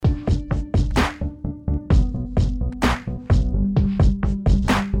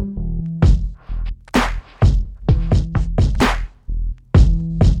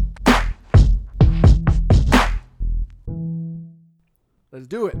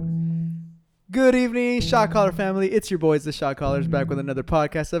do it. Good evening, Shot Caller family. It's your boys, the Shot Callers, back with another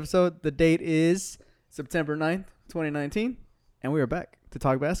podcast episode. The date is September 9th, 2019, and we are back to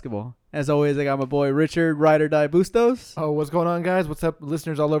talk basketball. As always, I got my boy Richard, Ride or Die Bustos. Oh, what's going on, guys? What's up,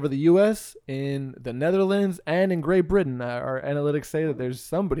 listeners all over the U.S., in the Netherlands, and in Great Britain? Our analytics say that there's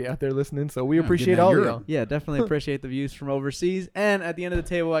somebody out there listening, so we appreciate all of y'all. Yeah, definitely appreciate the views from overseas. And at the end of the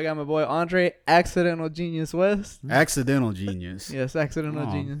table, I got my boy Andre, Accidental Genius West. Accidental Genius. Yes,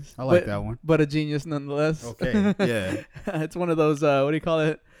 Accidental Genius. I like that one. But a genius nonetheless. Okay, yeah. It's one of those, what do you call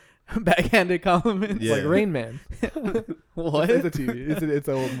it? Backhanded compliments. Yeah. Like Rain Man. What? It's a TV. It's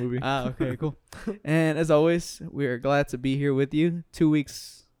an old movie. Okay, cool. And as always, we are glad to be here with you. 2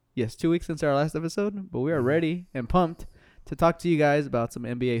 weeks since our last episode, but we are ready and pumped to talk to you guys about some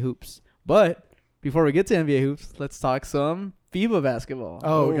NBA hoops. But before we get to NBA hoops, let's talk some FIBA basketball.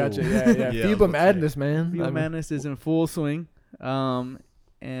 Oh, gotcha. Yeah. Yeah, FIBA madness, man. FIBA madness is in full swing.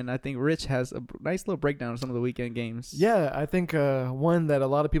 And I think Rich has a nice little breakdown of some of the weekend games. Yeah, I think one that a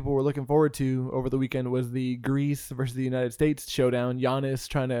lot of people were looking forward to over the weekend was the Greece versus the United States showdown. Giannis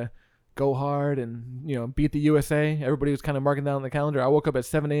trying to go hard and, beat the USA. Everybody was kind of marking that on the calendar. I woke up at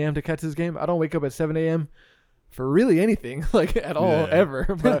 7 a.m. to catch this game. I don't wake up at 7 a.m. for really anything, like at all, ever.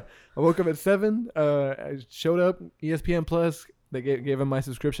 But I woke up at 7. I showed up, ESPN Plus. They gave him my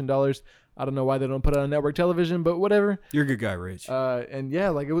subscription dollars. I don't know why they don't put it on network television, but whatever. You're a good guy, Rich. And yeah,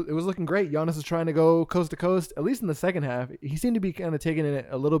 like it was looking great. Giannis is trying to go coast to coast, at least in the second half. He seemed to be kind of taking it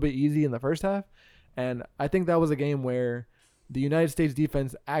a little bit easy in the first half. And I think that was a game where the United States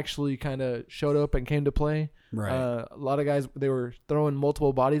defense actually kind of showed up and came to play. Right. A lot of guys, they were throwing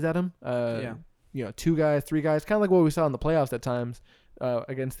multiple bodies at him. 2 guys, 3 guys, kind of like what we saw in the playoffs at times.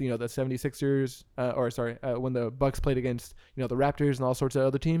 Against the 76ers, when the Bucks played against the Raptors and all sorts of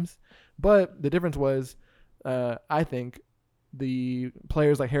other teams. But the difference was, I think, the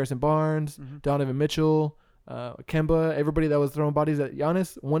players like Harrison Barnes, Donovan Mitchell, Kemba, everybody that was throwing bodies at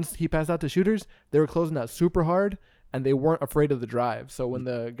Giannis, once he passed out to shooters, they were closing out super hard, and they weren't afraid of the drive. So when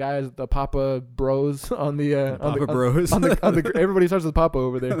the guys, the Papa Bros on the everybody starts with Papa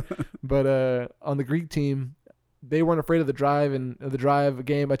over there, but on the Greek team, they weren't afraid of the drive and the drive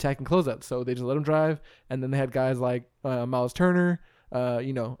game attacking closeouts. So they just let them drive. And then they had guys like Miles Turner, and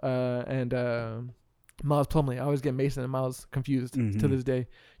Miles Plumlee. I always get Mason and Miles confused to this day.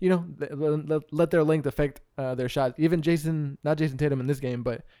 Let their length affect their shot. Even not Jason Tatum in this game,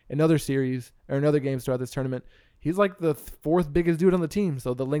 but in other series or in other games throughout this tournament, he's like the 4th biggest dude on the team.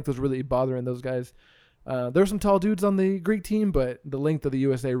 So the length was really bothering those guys. There were some tall dudes on the Greek team, but the length of the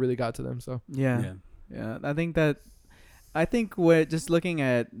USA really got to them. So Yeah, I think we're just looking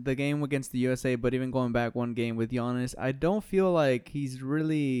at the game against the USA, but even going back one game with Giannis, I don't feel like he's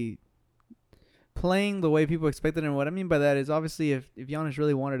really playing the way people expected. And what I mean by that is obviously if Giannis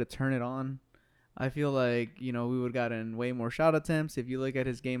really wanted to turn it on, I feel like, we would have gotten way more shot attempts. If you look at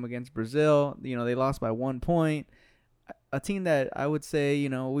his game against Brazil, they lost by 1 point. A team that I would say,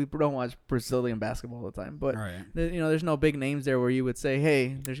 we don't watch Brazilian basketball all the time, but there's no big names there where you would say,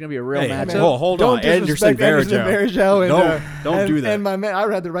 hey, there's gonna be a real matchup. Well, hold on, Anderson Varejao. Don't do that. And my man, I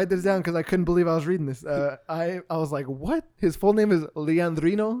had to write this down because I couldn't believe I was reading this. I was like, what? His full name is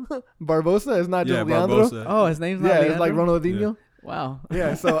Leandrino Barbosa. It's not just Leandro. Barbosa. Oh, his name's not Leandro? It's like Ronaldinho. Yeah. Wow.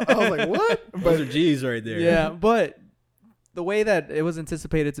 Yeah. So I was like, what? Those are G's right there. Yeah, but the way that it was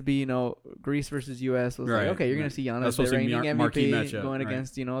anticipated to be, Greece versus U.S. was like, okay, you're going to see Giannis, the reigning MVP, going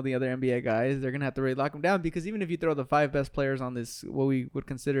against, the other NBA guys. They're going to have to really lock him down because even if you throw the 5 best players on this, what we would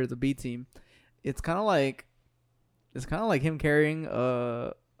consider the B team, it's kind of like him carrying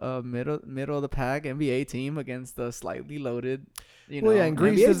a middle of the pack NBA team against a slightly loaded, and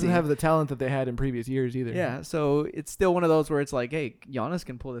Greece NBA doesn't team. have the talent that they had in previous years either. Yeah, so it's still one of those where it's like, hey, Giannis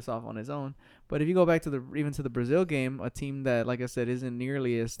can pull this off on his own. But if you go back to the Brazil game, a team that, like I said, isn't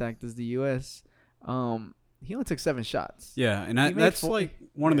nearly as stacked as the U.S., he only took 7 shots. Yeah, and that's like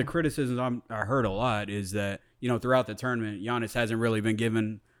one of the criticisms I heard a lot is that, throughout the tournament, Giannis hasn't really been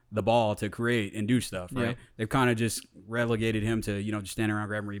given the ball to create and do stuff, right? Yeah. They've kind of just relegated him to, just standing around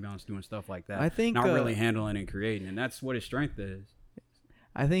grabbing rebounds, doing stuff like that. I think not really handling and creating, and that's what his strength is.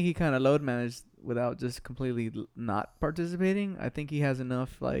 I think he kind of load managed without just completely not participating. I think he has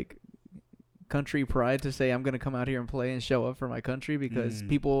enough, country pride to say, I'm going to come out here and play and show up for my country because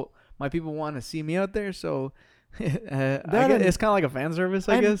my people want to see me out there. So it's kind of like a fan service,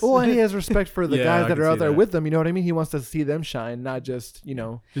 I guess. Well, and he has respect for the guys that are out there with them. You know what I mean? He wants to see them shine, not just,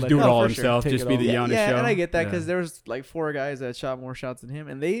 just do it all himself. Just be the Giannis show. Yeah, and I get that because there was 4 guys that shot more shots than him,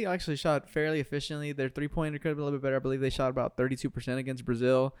 and they actually shot fairly efficiently. Their 3-pointer could have been a little bit better. I believe they shot about 32% against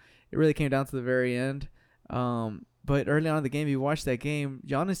Brazil. It really came down to the very end. But early on in the game, you watched that game,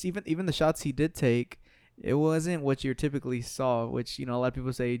 Giannis, even the shots he did take, it wasn't what you typically saw, which, a lot of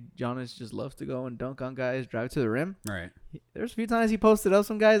people say Giannis just loves to go and dunk on guys, drive to the rim. Right. There's a few times he posted up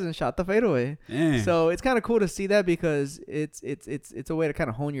some guys and shot the fadeaway. So it's kind of cool to see that because it's a way to kind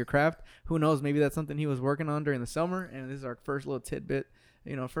of hone your craft. Who knows? Maybe that's something he was working on during the summer, and this is our first little tidbit,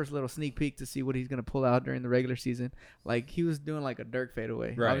 first little sneak peek to see what he's going to pull out during the regular season. Like, he was doing like a Dirk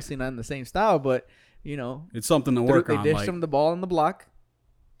fadeaway. Right. Obviously not in the same style, but, it's something to work on. They dished him the ball in the block,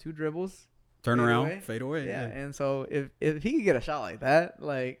 2 dribbles. Turn around, fade away. Yeah, and so if he could get a shot like that,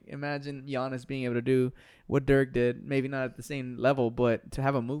 like, imagine Giannis being able to do what Dirk did, maybe not at the same level, but to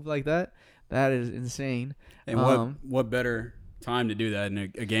have a move like that is insane. And what better time to do that in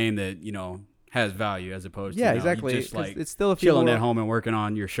a game that, has value as opposed to exactly. just like it's still a chilling at home and working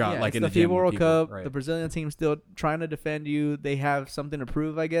on your shot like in the FIBA gym. World Cup. Right. The Brazilian team's still trying to defend you. They have something to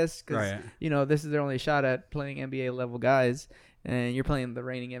prove, I guess, because this is their only shot at playing NBA level guys. And you're playing the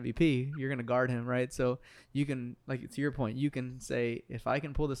reigning MVP, you're going to guard him, right? So you can, like, to your point, you can say, if I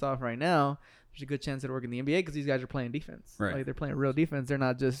can pull this off right now, there's a good chance it'll work in the NBA because these guys are playing defense. Right. Like, they're playing real defense. They're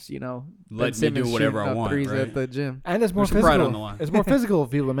not just, let me do whatever I want, threes right? at the gym. And it's more physical. It's more physical,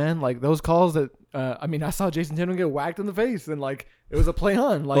 FIBA, man. Like, those calls that, I saw Jason Tatum get whacked in the face, and, like, it was a play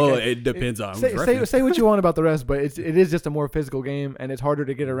on. Like, well, it depends on say what you want about the rest, but it is just a more physical game, and it's harder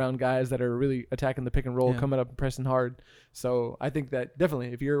to get around guys that are really attacking the pick and roll, coming up and pressing hard. So I think that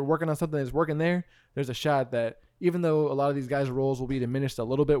definitely, if you're working on something that's working there's a shot that even though a lot of these guys' roles will be diminished a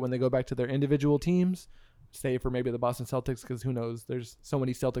little bit when they go back to their individual teams, say for maybe the Boston Celtics, because who knows, there's so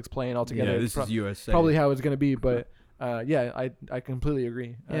many Celtics playing all together. Yeah, this is USA. Probably how it's going to be, but I completely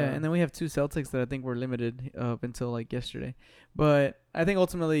agree. Yeah, and then we have 2 Celtics that I think were limited up until like yesterday. But I think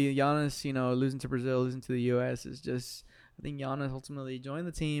ultimately Giannis, losing to Brazil, losing to the U.S. is just, I think Giannis ultimately joined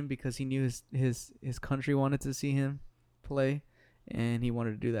the team because he knew his country wanted to see him play, and he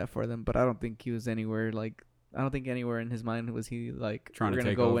wanted to do that for them. But I don't think he was anywhere in his mind was he like trying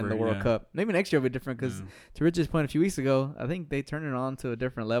to go win the World Cup. Maybe next year will be different because to Rich's point a few weeks ago, I think they turn it on to a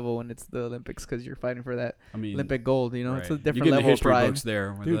different level when it's the Olympics because you're fighting for that Olympic gold. Right. It's a different level of pride.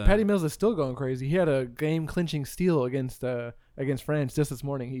 There dude, Patty Mills is still going crazy. He had a game clinching steal against France just this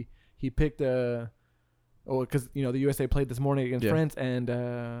morning. He picked because the USA played this morning against France, and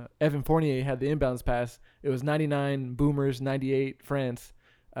Evan Fournier had the inbounds pass. It was 99 Boomers, 98 France,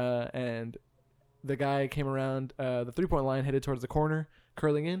 and the guy came around the 3-point line, headed towards the corner,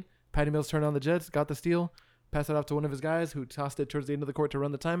 curling in. Patty Mills turned on the Jets, got the steal, passed it off to one of his guys who tossed it towards the end of the court to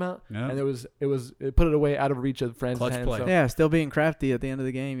run the timeout. Yep. And it put it away out of reach of France's hands. Play. So. Yeah, still being crafty at the end of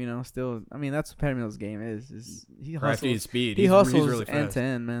the game. Still, I mean, that's what Patty Mills' game is he crafty and speed. He hustles he's really end to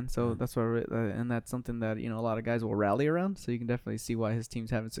end, man. So that's what, and that's something that a lot of guys will rally around. So you can definitely see why his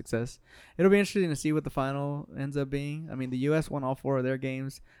team's having success. It'll be interesting to see what the final ends up being. I mean, the U.S. won all 4 of their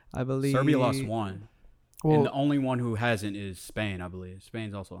games, I believe. Serbia lost 1. Well, and the only one who hasn't is Spain, I believe.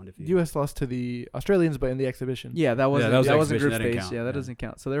 Spain's also undefeated. U.S. lost to the Australians, but in the exhibition. Yeah, that wasn't group stage. That doesn't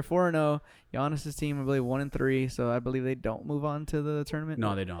count. So they're 4-0. Giannis's team, I believe, 1-3. So I believe they don't move on to the tournament.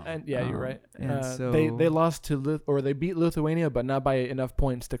 No, they don't. And you're right. And so they lost to they beat Lithuania, but not by enough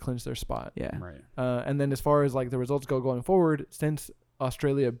points to clinch their spot. Yeah. Right. And then as far as like the results go going forward, since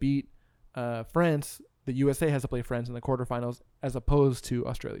Australia beat France, the USA has to play France in the quarterfinals as opposed to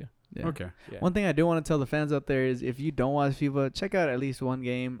Australia. Yeah. Okay. Yeah. One thing I do want to tell the fans out there is if you don't watch FIBA, check out at least one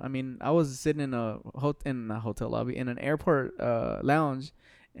game. I mean, I was sitting in a hotel lobby in an airport lounge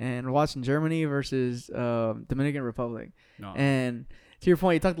and watching Germany versus Dominican Republic. No. And to your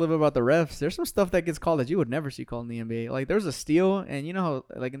point, you talked a little bit about the refs. There's some stuff that gets called that you would never see called in the NBA. Like there's a steal, and you know how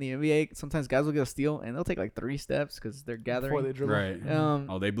like in the NBA sometimes guys will get a steal and they'll take like 3 steps because they're gathering. Before they dribble.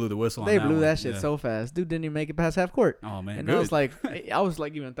 Right. They blew the whistle. They blew that shit so fast. Dude didn't even make it past half court. Oh man. And good. I was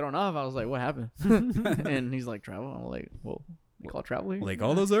like even thrown off. I was like, what happened? And he's like, travel. I'm like, whoa. You call travel here? Like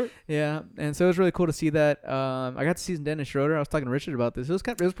all those there? Yeah, and so it was really cool to see that. I got to see Dennis Schroeder. I was talking to Richard about this. It was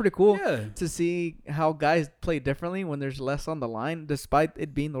pretty cool to see how guys play differently when there's less on the line, despite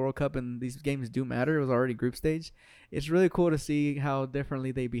it being the World Cup and these games do matter. It was already group stage. It's really cool to see how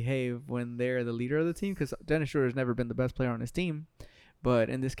differently they behave when they're the leader of the team, because Dennis Schroeder has never been the best player on his team, but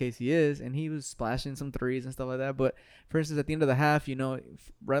in this case he is, and he was splashing some threes and stuff like that. But for instance, at the end of the half, right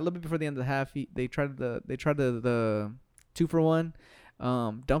a little bit before the end of the half, they tried the 2-for-1,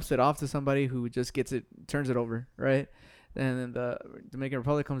 dumps it off to somebody who just turns it over, right? And then the Dominican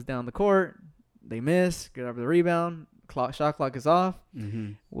Republic comes down the court, they miss, get over the rebound, shot clock is off.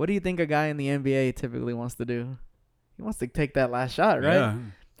 Mm-hmm. What do you think a guy in the NBA typically wants to do? He wants to take that last shot, right?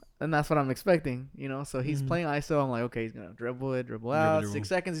 And that's what I'm expecting, So he's playing ISO. I'm like, okay, he's gonna dribble it, dribble out. 6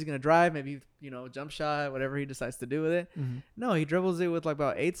 seconds, he's gonna drive, maybe jump shot, whatever he decides to do with it. No, he dribbles it with like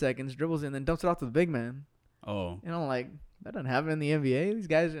about 8 seconds, dribbles it, and then dumps it off to the big man. Oh, and I'm like, that doesn't happen in the NBA. These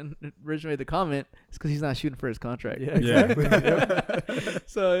guys originally made the comment. It's because he's not shooting for his contract. Yeah, exactly.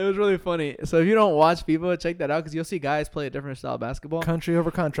 So it was really funny. So if you don't watch FIBA, check that out because you'll see guys play a different style of basketball. Country over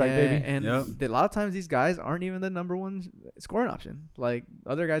contract, baby. And a lot of times these guys aren't even the number one scoring option. Like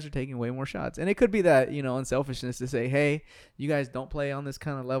other guys are taking way more shots. And it could be that, unselfishness to say, hey, you guys don't play on this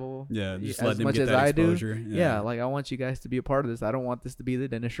kind of level just as much as I do. Yeah, like I want you guys to be a part of this. I don't want this to be the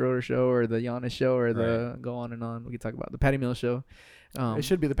Dennis Schroeder show or the Giannis show or the go on and on. We can talk about the Patty Mills show. It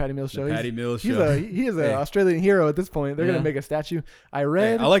should be the Patty Mills show. Patty Mills show. He is an Australian hero at this point. They're gonna make a statue. I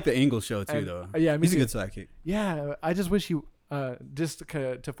like the Ingles show too, though. Yeah, he's a good sidekick. Yeah, I just wish he just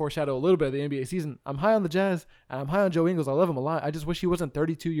to foreshadow a little bit of the NBA season. I'm high on the Jazz and I'm high on Joe Ingles. I love him a lot. I just wish he wasn't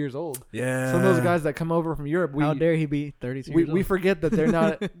 32 years old. Yeah, some of those guys that come over from Europe. How dare he be 32 years old? We forget that they're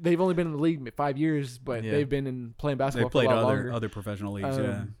not. They've only been in the league 5 years, but they've been playing basketball. They played for a lot longer. other professional leagues.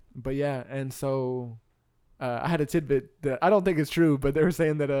 But yeah, and so. I had a tidbit that I don't think is true, but they were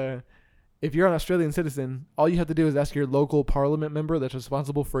saying that if you're an Australian citizen, all you have to do is ask your local parliament member that's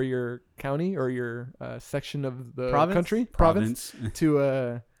responsible for your county or your section of the province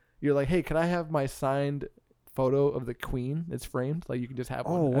to you're like, hey, can I have my signed photo of the Queen? It's framed, like you can just have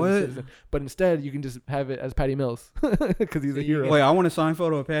one. Oh, what? But instead, you can just have it as Patty Mills because he's a hero. Wait, I want a signed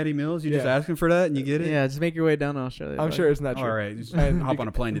photo of Patty Mills. You just asking for that and you get it? Yeah, just make your way down to Australia. I'm sure it's not true. All right, just hop on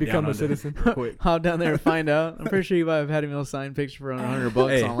a plane to become down a citizen. Quick. Hop down there and find out. I'm pretty sure you buy a Patty Mills signed picture for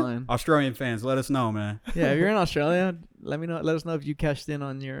 $100 online. Australian fans, let us know, man. Yeah, if you're in Australia, let us know if you cashed in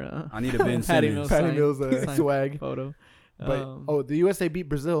on your. I need a Ben Patty Simmons. Mills swag photo. But the USA beat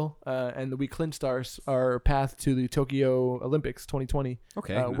Brazil, and we clinched our path to the Tokyo Olympics 2020.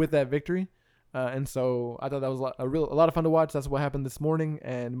 Okay, with that victory, and so I thought that was a lot of fun to watch. That's what happened this morning,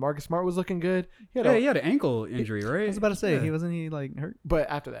 and Marcus Smart was looking good. He had an ankle injury, right? I was about to say he wasn't like hurt. But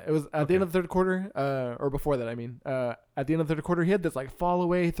after that, it was at the end of the third quarter, or before that. I mean, at the end of the third quarter, he had this like fall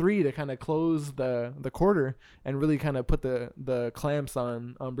away three to kind of close the quarter and really kind of put the clamps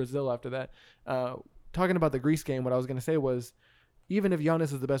on Brazil after that. Talking about the Greece game, what I was going to say was, even if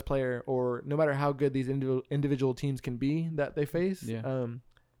Giannis is the best player, or no matter how good these individual teams can be that they face,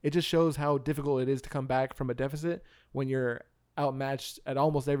 it just shows how difficult it is to come back from a deficit when you're outmatched at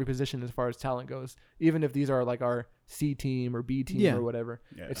almost every position as far as talent goes. Even if these are like our C team or B team or whatever,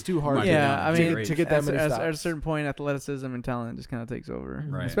 it's too hard. To get that many stops. At a certain point, athleticism and talent just kind of takes over,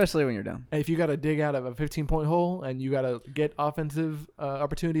 right. Especially when you're down. And if you got to dig out of a 15-point hole and you got to get offensive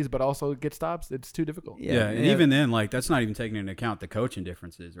opportunities, but also get stops, it's too difficult. And even then, like that's not even taking into account the coaching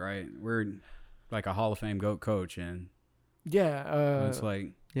differences, right? We're like a Hall of Fame GOAT coach, and it's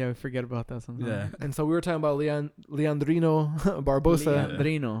like. Yeah, we forget about that sometimes. Yeah, and so we were talking about Leandrino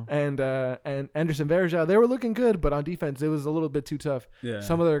Barbosa and Anderson Varejao. They were looking good, but on defense, it was a little bit too tough. Yeah,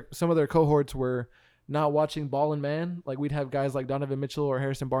 some of their cohorts were not watching ball and man. Like we'd have guys like Donovan Mitchell or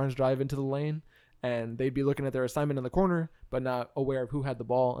Harrison Barnes drive into the lane, and they'd be looking at their assignment in the corner, but not aware of who had the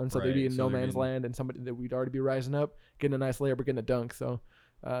ball, and so they'd be in no man's land, and somebody that we'd already be rising up, getting a nice layup or getting a dunk. So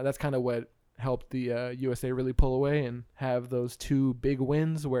that's kind of what helped the USA really pull away and have those two big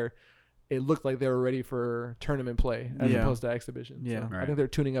wins where it looked like they were ready for tournament play as opposed to exhibition. Yeah, so I think they're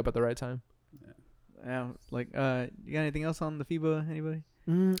tuning up at the right time. Yeah, like you got anything else on the FIBA? Anybody?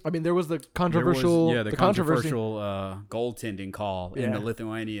 I mean, there was the controversial, goaltending call in the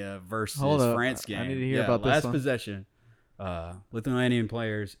Lithuania versus France game. I need to hear about this last one. Possession. Lithuanian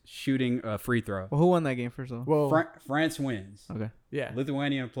players shooting a free throw. Well, who won that game first of all? Well, France wins. Okay. Yeah.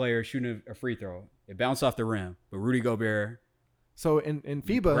 Lithuanian player shooting a free throw. It bounced off the rim, but Rudy Gobert. So in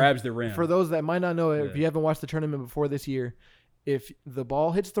FIBA, grabs the rim. For those that might not know, if you haven't watched the tournament before this year, if the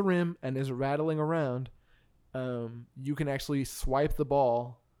ball hits the rim and is rattling around, you can actually swipe the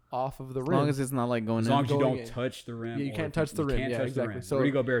ball off of the rim. As long as it's not like going in. As long as you don't touch the rim. Yeah, you can't touch the rim. Yeah, exactly. So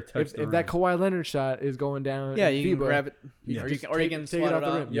Rudy Gobert touched the rim. If that Kawhi Leonard shot is going down, you can grab it. Or you can take it off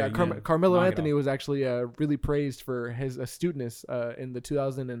the rim. Yeah, Carmelo Anthony was actually really praised for his astuteness in the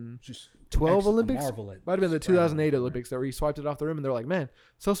 2012 Olympics. Might have been the 2008 Olympics where he swiped it off the rim, and they're like, man,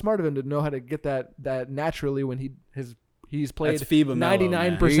 so smart of him to know how to get that naturally when he's played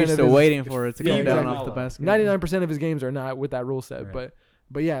 99% of his waiting for it to come down off the basket. 99% of his games are not with that rule set,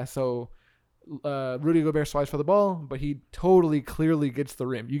 but yeah, so Rudy Gobert swipes for the ball, but he totally clearly gets the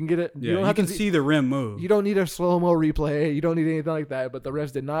rim. You can get it. Yeah, you can see the rim move. You don't need a slow-mo replay. You don't need anything like that. But the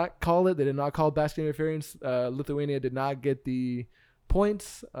refs did not call it. They did not call basket interference. Lithuania did not get the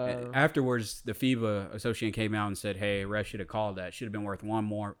points. Afterwards, the FIBA association came out and said, "Hey, ref should have called that. Should have been worth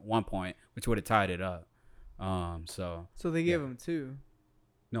 1 point, which would have tied it up." So they gave him 2.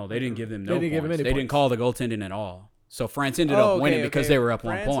 No, they didn't give them They didn't give him any They points. didn't call the goaltending at all. So France ended up winning because they were up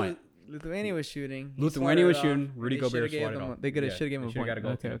France 1 point. Lithuania was shooting. Lithuania was shooting. Rudy They Gobert should have swatted off. They should have given him a should've point. got a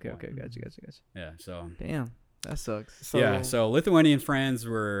goaltending Okay. point. Gotcha. Yeah, so. Damn, that sucks. So Lithuanian fans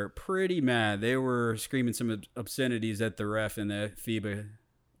were pretty mad. They were screaming some obscenities at the ref and the FIBA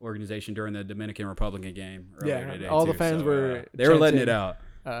organization during the Dominican Republican game earlier today. All the too. fans So, were they were letting it chanting,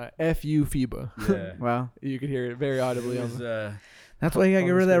 out. F you FIBA. Yeah. Wow. You could hear it very audibly. It was, That's why you gotta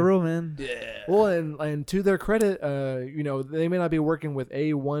get rid of that rule, man. yeah. Well, and to their credit, they may not be working with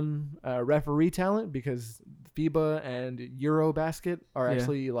A1 referee talent because FIBA and Eurobasket are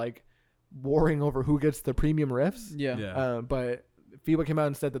actually like warring over who gets the premium refs. Yeah. But FIBA came out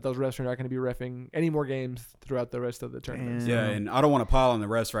and said that those refs are not going to be reffing any more games throughout the rest of the tournament. Yeah, and I don't want to pile on the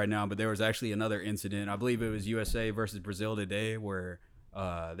refs right now, but there was actually another incident. I believe it was USA versus Brazil today where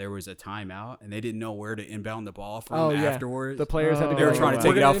there was a timeout and they didn't know where to inbound the ball from afterwards. The players had to They go were trying to like,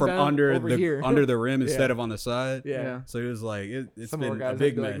 take it "We're out from gonna inbound under the rim Yeah. instead of on the side. Yeah. So it was like it's Some of our been a guys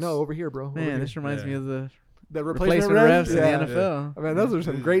big had to be mess. like, no, over here, bro. Man, this reminds me of the replacement refs in the NFL. I mean, those are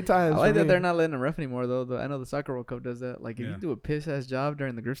some great times. I like for that me. they're not letting them ref anymore, though. I know the Soccer World Cup does that. Like, if Yeah. you do a piss ass job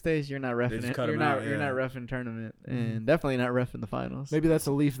during the group stage, you're not refing just it. cut You're 'em not. out, You're yeah. not refing tournament, and definitely not refing the finals. Maybe that's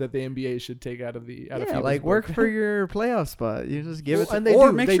a leaf that the NBA should take out of the. Out of yeah, FIBA's like book. work for your playoff spot. You just give it. To, and they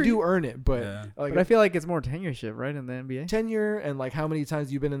or do. make They sure do earn it, but Yeah. like but I feel like it's more tenureship, right, in the NBA. tenure and like how many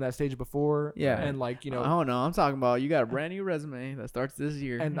times you've been in that stage before. Yeah. and like I don't know. I'm talking about you got a brand new resume that starts this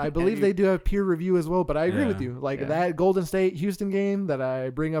year, And I believe they do have peer review as well, but I agree Yeah. with you. Like Yeah. that Golden State Houston game that I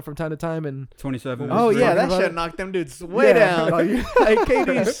bring up from time to time, and 27. Oh We're yeah, talking that about shit it? knocked them dudes way Yeah. down. like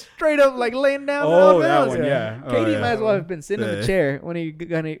KD straight up like laying down. Oh, out of that bounds. one, yeah. Oh, KD yeah. might as well have been sitting in the Yeah. chair when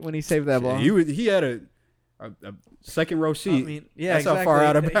he saved that ball. He had a second row seat. I mean, yeah, That's how far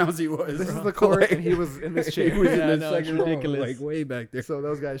out of bounds he was. this is bro. the court, Like, and he was in this chair. he was Yeah, in I the know, it's second row, ridiculous. like way back there. So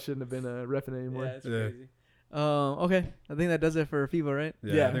those guys shouldn't have been reffing anymore. Yeah, that's Yeah. crazy. Okay, I think that does it for FIBA, right?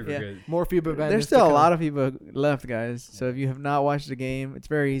 Yeah, I think we're yeah. good. More FIBA bans. There's still a lot of people left, guys. So if you have not watched the game, it's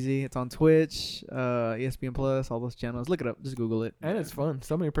very easy. It's on Twitch, ESPN Plus, all those channels. Look it up. Just Google it. and it's fun.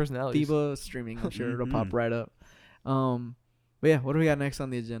 So many personalities. FIBA streaming. I'm sure it'll pop Mhm. right up. But yeah, what do we got next on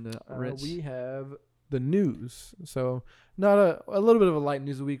the agenda, Rich? We have the news. So not a little bit of a light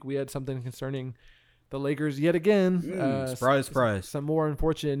news week. We had something concerning the Lakers yet again. Surprise. Some more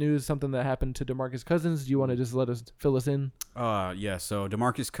unfortunate news. Something that happened to DeMarcus Cousins. Do you want to just fill us in? Yeah, so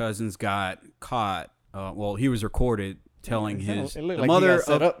DeMarcus Cousins got caught. Well, he was recorded telling his it looked the like mother he got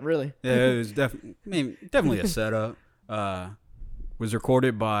set of, up, really. Yeah, it was definitely a setup. Was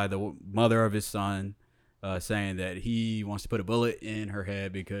recorded by the mother of his son, saying that he wants to put a bullet in her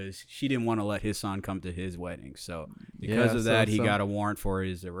head because she didn't want to let his son come to his wedding. So because of that, he got a warrant for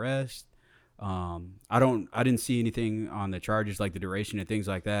his arrest. I didn't see anything on the charges, like the duration and things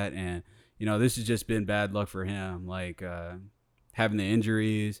like that. And this has just been bad luck for him. Like having the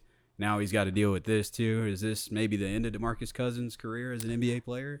injuries. Now he's got to deal with this too. Is this maybe the end of DeMarcus Cousins' career as an NBA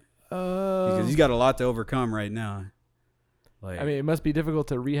player? Because he's got a lot to overcome right now. Like, I mean, it must be difficult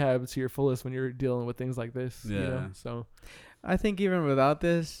to rehab to your fullest when you're dealing with things like this. Yeah. So I think even without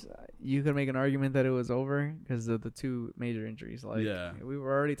this, you could make an argument that it was over because of the two major injuries. Like, Yeah. we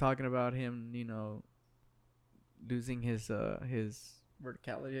were already talking about him, losing his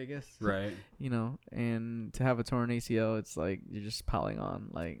verticality, I guess. right. And to have a torn ACL, it's like you're just piling on.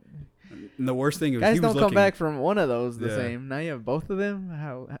 Like, And the worst thing is guys he was don't come back from one of those the Yeah. same. Now you have both of them.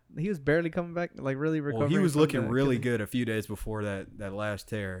 How he was barely coming back, like really Well, recovering. he was from looking the really Achilles. good a few days before that last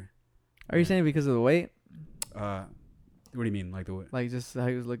tear. Are you saying because of the weight? What do you mean, like the Like just how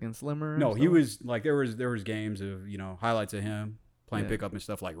he was looking slimmer? No, or he something? was like there was games of highlights of him playing Yeah. pickup and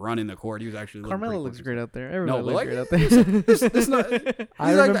stuff, like running the court. He was actually looking Carmelo pretty looks quick. great out there. Everybody but looks like, great out there. It's not. I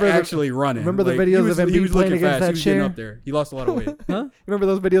He's like remember the- actually running. remember the Like, videos he was, of Embiid he was playing looking against fast. that He was getting chair? up there. He lost a lot of weight. Huh? remember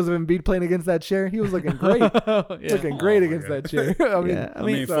those videos of Embiid playing against that chair? He was looking great. Yeah. Looking great Oh, against my that chair. I mean, Yeah, I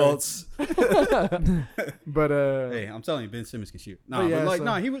mean, sorry. Fultz. But Hey, I'm telling you, Ben Simmons can shoot. But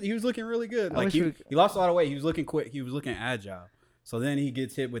yeah, He was looking really good. I Like wish he lost a lot of weight. He was looking quick. He was looking agile. So then he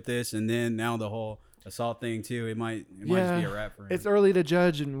gets hit with this, and then now the whole assault thing too. It might just be a wrap for him. it's early to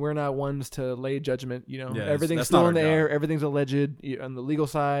judge, and we're not ones to lay judgment. Everything's that's still not in the our air. job. Everything's alleged on the legal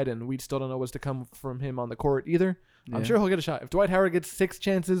side, and we still don't know what's to come from him on the court either. I'm Yeah. sure he'll get a shot. If Dwight Howard gets 6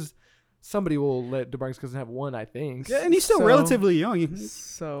 chances, somebody will let DeMarcus Cousins have 1, I think. Yeah, and he's still So- relatively young. He's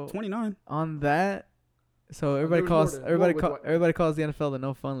So 29. on that, so everybody there was calls more everybody with call, what- everybody calls the NFL the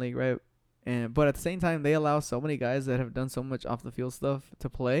no fun league, right? But at the same time, they allow so many guys that have done so much off the field stuff to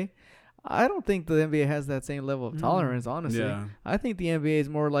play. I don't think the NBA has that same level of tolerance, honestly. Yeah. I think the NBA is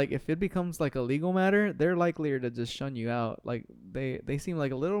more like, if it becomes like a legal matter, they're likelier to just shun you out. Like they seem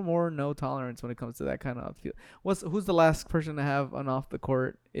like a little more no tolerance when it comes to that kind of field. Who's the last person to have an off the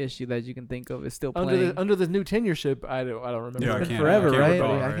court issue that you can think of is still playing? Under the new tenureship? I don't remember. Yeah, It's been forever, right?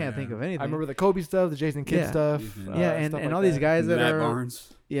 recall, I can't think of anything. I remember the Kobe stuff, the Jason Kidd stuff. And stuff all like these that. guys that Matt are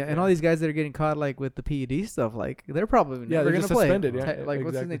Barnes. Yeah, and all these guys that are getting caught like with the PED stuff, like they're probably never they're gonna just play. suspended. Yeah, Like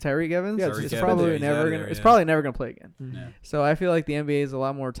what's his exactly. name, Tyreek Evans? Yeah, it's it's probably He's never out of gonna. there, It's yeah. probably never gonna play again. Mhm. Yeah. So I feel like the NBA is a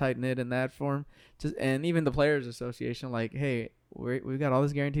lot more tight knit in that form. And even the Players Association, like, hey, we've got all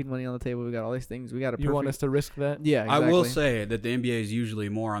this guaranteed money on the table. We got all these things. We got to. You want us to risk that? Yeah, exactly. I will say that the NBA is usually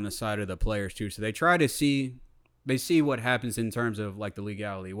more on the side of the players too. So they try to see what happens in terms of like the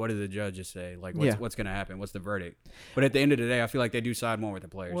legality. What do the judges say? Like what's going to happen? What's the verdict? But at the end of the day, I feel like they do side more with the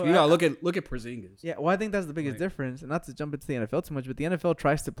players. Well, You got to look at Porzingis. Yeah, well, I think that's the biggest Like- difference, and not to jump into the NFL too much, but the NFL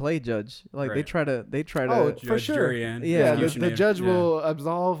tries to play judge. Like they Right. try to. Oh, for Judge, sure. jury, and Yeah, The executioner. judge Yeah. will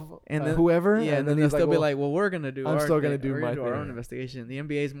absolve And then- whoever. Yeah, and then they'll he's still be well, like, "Well, we're gonna do. I'm our still gonna thing. do We're my gonna do our thing." own investigation." The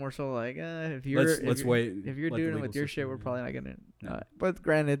NBA is more so like, if you're Let's wait. If you're let the doing it legal with your shit, system, we're yeah. probably not gonna. Yeah. But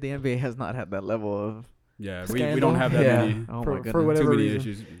granted, the NBA has not had that level of. Yeah, we Scandal. don't have that Yeah. many. Oh for, my goodness. for whatever too many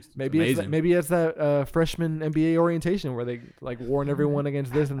reason. issues. Maybe it's that freshman NBA orientation where they like warn everyone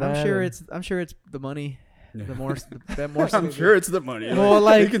against this and that. I'm sure and- it's the money. Yeah. The more I'm sure it's the money. Well,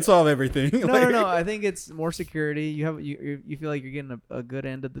 like- you can solve everything. No. I think it's more security. You feel like you're getting a good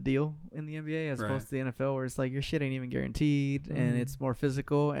end of the deal in the NBA as opposed to the NFL, where it's like your shit ain't even guaranteed and it's more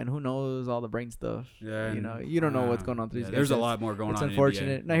physical. And who knows all the brain stuff? Yeah, You don't know what's going on through these guys. There's a lot more going It's on.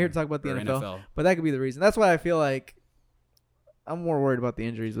 unfortunate. In Not here to talk about the or NFL. But that could be the reason. That's why I feel like I'm more worried about the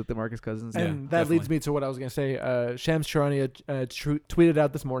injuries with DeMarcus Cousins. And Yeah, that leads definitely. me to what I was going to say. Shams Charania tweeted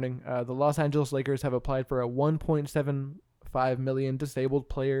out this morning, the Los Angeles Lakers have applied for a $1.75 million disabled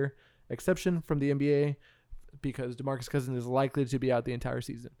player exception from the NBA because DeMarcus Cousins is likely to be out the entire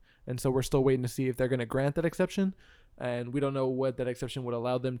season. And so we're still waiting to see if they're going to grant that exception. And we don't know what that exception would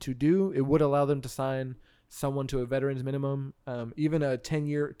allow them to do. It would allow them to sign someone to a veteran's minimum, even a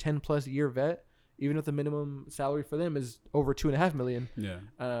 10-plus year vet. Even if the minimum salary for them is over $2.5 million,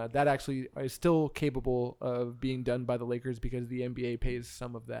 that actually is still capable of being done by the Lakers because the NBA pays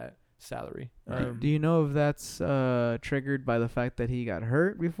some of that salary. Do you know if that's triggered by the fact that he got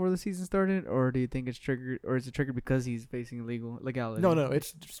hurt before the season started, or do you think it's triggered, or is it triggered because he's facing legality? No,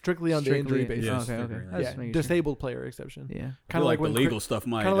 it's strictly on the injury basis. Yeah, Okay. strictly, I yeah. was just making Disabled player exception. sure. Yeah. Kind of like the when legal stuff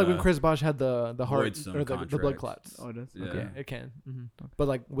might. kind of like when Chris Bosh had the heart void some or the blood contracts. clots. Oh, it does. Yeah. Okay. Yeah, it can. But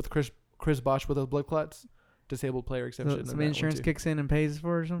like with Chris Bosh with those blood clots, disabled player exception. So and some that one insurance too. kicks in and pays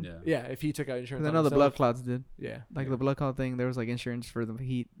for it or something? Yeah. Yeah, if he took out insurance. 'Cause I on know the himself, blood clots did. Yeah, Like yeah. the blood clot thing, there was like insurance for the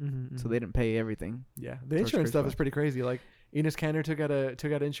Heat, so they didn't pay everything. Yeah, the towards insurance Chris stuff Bosh. is pretty crazy. Like Enes Kanter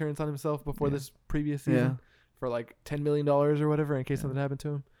took out insurance on himself before Yeah. this previous season Yeah. for like $10 million or whatever in case Yeah. something happened to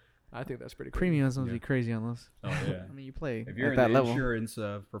him. I think that's pretty crazy. Premiums must Yeah. be crazy on those. Oh yeah. I mean, you play If you're at in that the level. insurance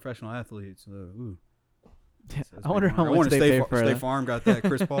professional athletes, ooh. I wonder how much they pay for State that. Farm got that.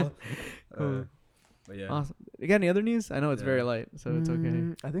 Chris Paul. Cool. But yeah. Awesome. You got any other news? I know it's Yeah. very light, so it's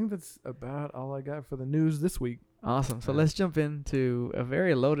okay. I think that's about all I got for the news this week. Awesome. So Yeah. let's jump into a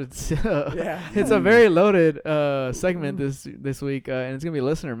very loaded. Yeah. It's a very loaded segment this week, and it's gonna be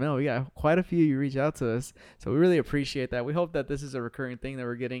listener mail. We got quite a few you reach out to us, so we really appreciate that. We hope that this is a recurring thing that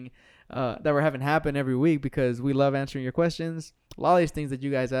we're getting, that we're having happen every week because we love answering your questions. A lot of these things that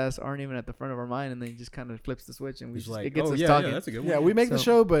you guys ask aren't even at the front of our mind, and then it just kind of flips the switch, and He's it gets us yeah, talking. Yeah, that's a good one. Yeah, we make the So-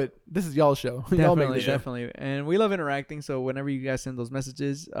 show, but this is y'all's show. Y'all make the show. Definitely. And we love interacting. So whenever you guys send those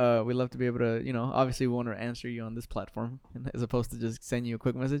messages, we love to be able to, obviously we want to answer you on this platform as opposed to just send you a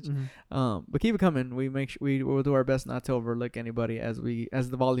quick message. Mhm. But keep it coming. We will do our best not to overlook anybody as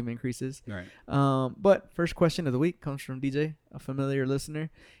the volume increases. Right. But first question of the week comes from DJ, a familiar listener.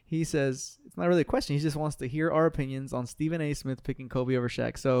 He says it's not really a question. He just wants to hear our opinions on Stephen A. Smith picking Kobe over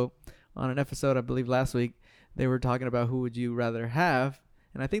Shaq. So on an episode, I believe last week, they were talking about who would you rather have.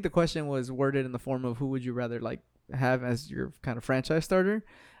 And I think the question was worded in the form of who would you rather like have as your kind of franchise starter.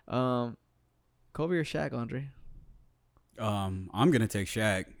 Kobe or Shaq, Andre? I'm gonna take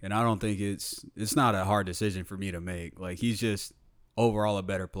Shaq, and I don't think it's not a hard decision for me to make. Like he's just overall a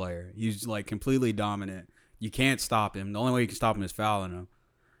better player. He's like completely dominant. You can't stop him. The only way you can stop him is fouling him.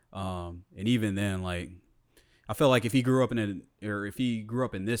 And even then, like I feel like if he grew up in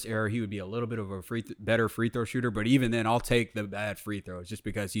this era, he would be a little bit of a better free throw shooter. But even then, I'll take the bad free throws just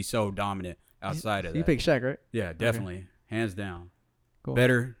because he's so dominant outside of that. You pick Shaq, right? Yeah, definitely, hands down. Cool.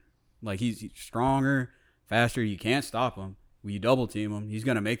 Better, like he's stronger, faster. You can't stop him. when you double team him, he's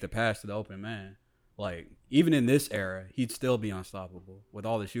gonna make the pass to the open man. Like even in this era, he'd still be unstoppable with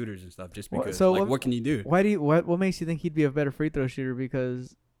all the shooters and stuff. Just because, what can you do? What makes you think he'd be a better free throw shooter?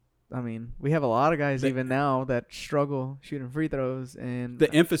 Because I mean, we have a lot of guys even now that struggle shooting free throws, and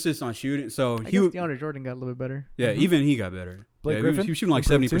the emphasis on shooting. So DeAndre Jordan got a little bit better. Yeah, even he got better. Blake Griffin, he was shooting like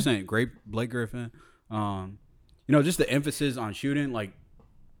 70%. Great, Blake Griffin. Just the emphasis on shooting. Like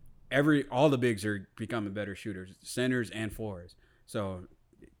all the bigs are becoming better shooters, centers and forwards. So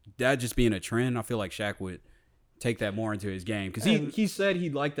that just being a trend, I feel like Shaq would take that more into his game because he said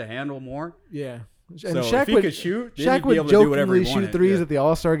he'd like to handle more. Yeah. And so Shaq if he could shoot, Shaq would jokingly shoot threes at the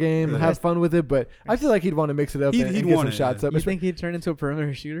All-Star game, have fun with it, but I feel like he'd want to mix it up and get some shots up. You think he'd turn into a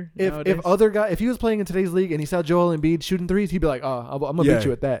perimeter shooter? If he was playing in today's league and he saw Joel Embiid shooting threes, he'd be like, I'm going to beat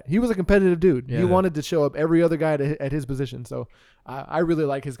you at that. He was a competitive dude. Yeah. He wanted to show up every other guy at his position. So I really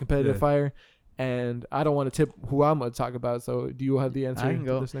like his competitive fire. And I don't want to tip who I'm going to talk about. So do you have the answer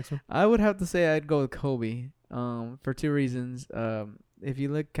to this next one? I would have to say I'd go with Kobe for two reasons. If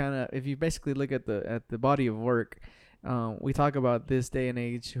you basically look at the body of work, we talk about this day and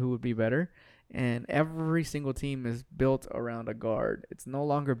age who would be better, and every single team is built around a guard. It's no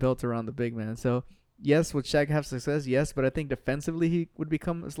longer built around the big man. So yes, would Shaq have success? Yes, but I think defensively he would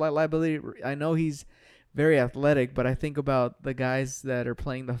become a slight liability. I know he's very athletic, but I think about the guys that are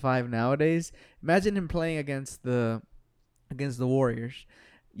playing the 5 nowadays. Imagine him playing against the Warriors.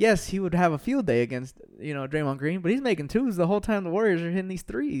 Yes, he would have a field day against, Draymond Green, but he's making twos the whole time the Warriors are hitting these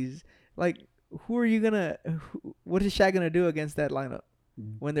threes. Like, what is Shaq going to do against that lineup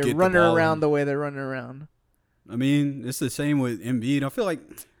when they're running around the way they're running around? I mean, it's the same with Embiid. I feel like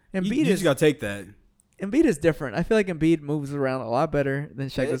you just got to take that. Embiid is different. I feel like Embiid moves around a lot better than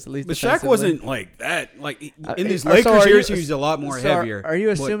Shaq does, at least. But Shaq wasn't like that. Like in his Lakers years, he was a lot more heavier. Are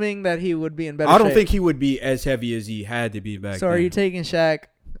you assuming that he would be in better shape? I don't think he would be as heavy as he had to be back then. So are you taking Shaq,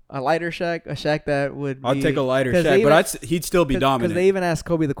 a lighter Shaq, a Shaq that would be... I'll take a lighter Shaq, but he'd still be dominant. Because they even asked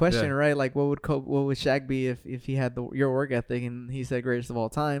Kobe the question, right? Like, what would Shaq be if he had your work ethic? And he said greatest of all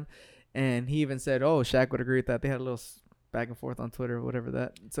time. And he even said, Shaq would agree with that. They had a little back and forth on Twitter or whatever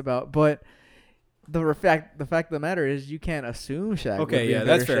that it's about. But... The fact of the matter is you can't assume Shaq. Okay, yeah,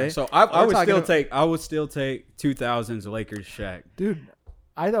 that's fair. So I would still take 2000s Lakers Shaq. Dude,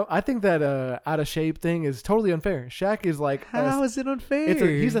 I think that out of shape thing is totally unfair. Shaq is like how is it unfair?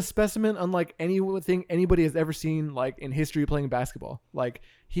 He's a specimen unlike anything anybody has ever seen like in history playing basketball. Like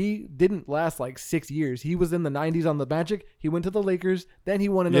he didn't last like 6 years. He was in the 90s on the Magic. He went to the Lakers. Then he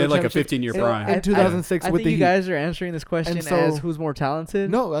won another championship. Like a 15-year prime in 2006 with the Heat. You guys are answering this question as who's more talented.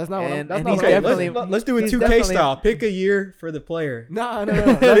 No, that's not. Let's do a 2K style. Pick a year for the player. No.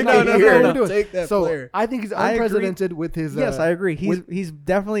 Take that player. I think he's unprecedented with his. Yes, I agree. He's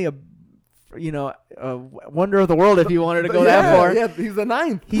definitely a wonder of the world if you wanted to go that far. Yeah, he's the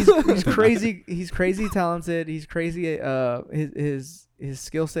 9th. He's crazy. He's crazy talented. He's crazy. His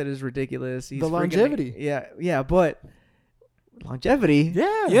skill set is ridiculous. He's the longevity. But longevity.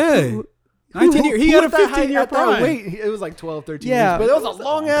 Yeah. 19 years. He had a 15-year prime. Wait, it was like 12, 13 years. But it was a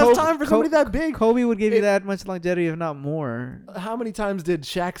long-ass time for somebody that big. Kobe would give you that much longevity, if not more. How many times did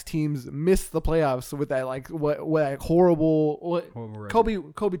Shaq's teams miss the playoffs with that, like, what horrible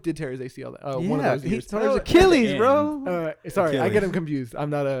Kobe did tear his ACL one of those years. He tore his Achilles, bro. Sorry, I get him confused. I'm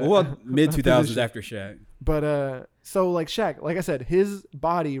not a... Well, mid-2000s after Shaq. But, so, like, Shaq, like I said, his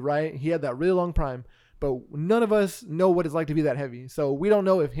body, right, he had that really long prime. But none of us know what it's like to be that heavy. So we don't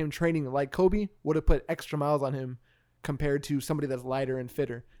know if him training like Kobe would have put extra miles on him compared to somebody that's lighter and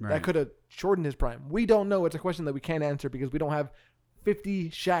fitter. Right. That could have shortened his prime. We don't know. It's a question that we can't answer because we don't have 50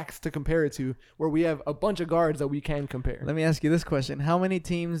 Shaqs to compare it to where we have a bunch of guards that we can compare. Let me ask you this question. How many of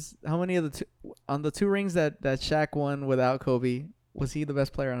the on the 2 rings that Shaq won without Kobe, was he the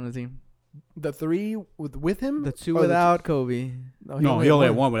best player on the team? The 3 with him? The 2 without Kobe. No, he only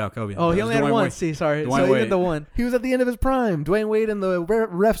had 1 without Kobe. Oh, he only had 1. See, sorry. Dwayne Wade. Even the 1. He was at the end of his prime. Dwayne Wade and the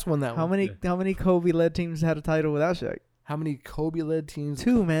refs won that one. How many Kobe-led teams had a title without Shaq? How many Kobe-led teams?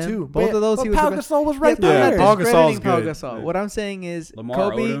 2, man. 2. Both of those. Pau Gasol was right there. Pau Gasol's good. Gasol. What I'm saying is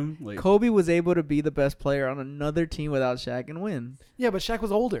Odom, Kobe was able to be the best player on another team without Shaq and win. Yeah, but Shaq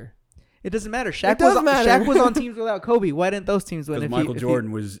was older. It doesn't matter. Shaq was on teams without Kobe. Why didn't those teams win? Because Michael Jordan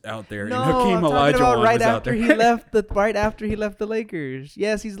was out there. No, and Hakeem Olajuwon right was out after there. right after he left the Lakers.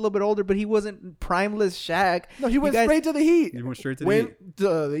 Yes, he's a little bit older, but he wasn't primeless Shaq. No, he went straight to the Heat. He went straight to the Heat. Went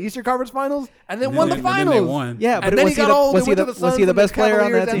to the Eastern Conference Finals and then won the finals. Then they won. Yeah, but was he the best player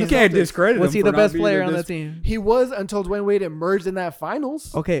on that team? You can't discredit him. Was he the best player on that team? He was until Dwayne Wade emerged in that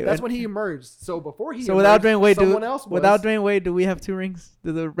finals. Okay, that's when he emerged. So before he without Dwayne Wade, someone else was. Without Dwayne Wade, do we have 2 rings?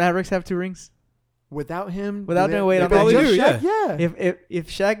 Do the Mavericks have 2 rings? Without him, Without Dwayne Wade, they probably do. Yeah. If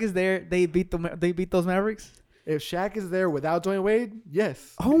Shaq is there, they beat those Mavericks. If Shaq is there without Dwayne Wade,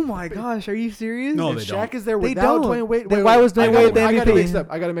 yes. Oh my gosh, are you serious? No, if they Shaq don't. is there They without don't. Dwayne Wade, Then why was Dwayne Wade the I got it MVP? mixed up.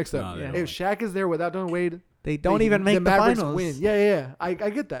 I got it mixed up. No, they Yeah. don't. If Shaq is there without Dwayne Wade, They don't even make the Mavericks finals. win. Yeah. I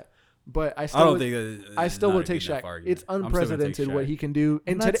get that, but I still I don't would, think I still not would take even that Shaq. far It's either. I'm still gonna take unprecedented what Shaq. he can do,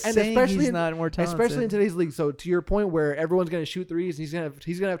 I'm and, not and saying especially he's not more talented. especially in today's league. So to your point, where everyone's going to shoot threes, and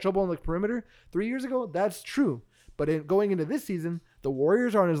he's gonna have trouble on the perimeter. 3 years ago, that's true. But going into this season, the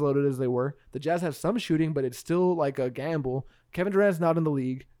Warriors aren't as loaded as they were. The Jazz have some shooting, but it's still like a gamble. Kevin Durant's not in the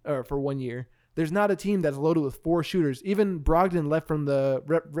league for 1 year. There's not a team that's loaded with 4 shooters. Even Brogdon left from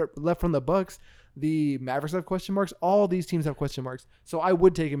the Bucks. The Mavericks have question marks. All these teams have question marks. So I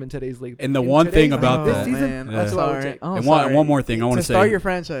would take him in today's league. And the In one thing today's about league, that- this season, man, that's I'm what I would sorry. take. Oh, And sorry. one more thing I want to to say. start your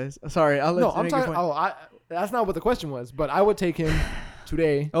franchise. Sorry, I'll let No, you I'm make your talking. point. That's not what the question was. But I would take him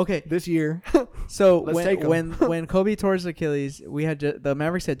today, Okay, this year. so Let's take 'em. when Kobe tore his Achilles, we had the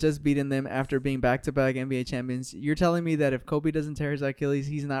Mavericks had just beaten them after being back-to-back NBA champions. You're telling me that if Kobe doesn't tear his Achilles,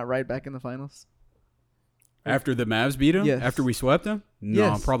 he's not right back in the finals? After the Mavs beat him? Yes. After we swept them? No,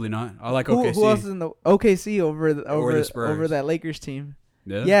 Yes. probably not. I like Who OKC. else is in the OKC over the Spurs. over that Lakers team?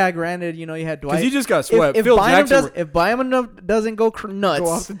 Yeah. Yeah, granted, you had Because Dwight. he just got swept. if Phil Bynum Jackson. if Bynum doesn't go nuts, Go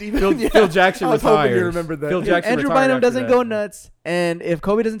off the deep Phil, end. Yeah. Phil Jackson I was hoping retires. you remembered that. Phil If Jackson Andrew retired Bynum after doesn't that. go nuts, and if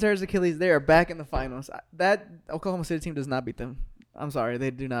Kobe doesn't tear his Achilles, they are back in the finals. That Oklahoma City team does not beat them. I'm sorry,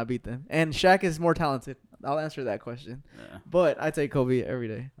 they do not beat them. And Shaq is more talented. I'll answer that question. Yeah. But I take Kobe every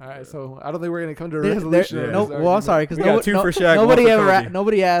day. All right, so I don't think we're gonna come to a There- resolution. there- on no, this well, I'm argument. sorry because We got 2 for Shaq, nobody 1 for ever Kobe.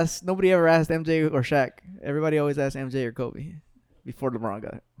 nobody ever asked MJ or Shaq. Everybody always asked MJ or Kobe before LeBron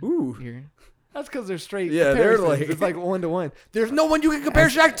got Ooh. here. That's because they're straight. Yeah, they're comparisons. like- it's like 1-to-1. There's no one you can compare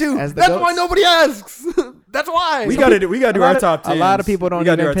Shaq to. as the That's goats. why nobody asks. That's why. We got to do our top 10. A lot of people don't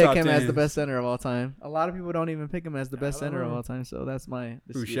even pick him as the 10s. best center of all time. A lot of people don't even pick him as the best I don't center of know. all time. So that's my.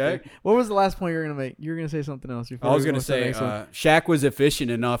 Who, dispute there. Shaq? What was the last point you were gonna make? You were gonna say something else. Before I was we going to go to the say next one. Shaq was efficient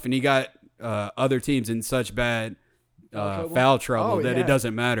enough, and he got other teams in such bad foul trouble Oh, that yeah. it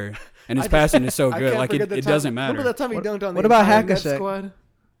doesn't matter. And his I passing is so I good. can't Like, forget it the time- doesn't matter. Remember that time he What- dunked on what the about entire Hackett? Nets squad?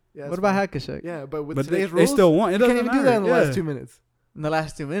 Yeah, What that's about fine. Hackett? Yeah, but with But today's they rules, still won. It you doesn't can't even matter. do that in the Yeah. last 2 minutes. In the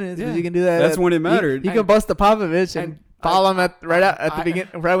last 2 minutes, Yeah. but you can do that. That's when it mattered. You can bust the Popovich and And foul him at the I- beginning,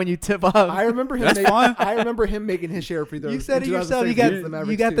 right when you tip off. I remember him. That's fine. I remember him making his share of free throws. You said in it yourself. 2006 You against the got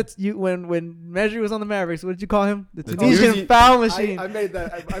Mavericks too. when Measure was on the Mavericks. What did you call him? The The Tunisian Tunisian- foul machine. I made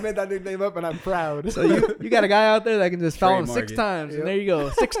that nickname up, and I'm proud. So you got a guy out there that can just foul him Trademark 6 it. times, Yep. and there you go,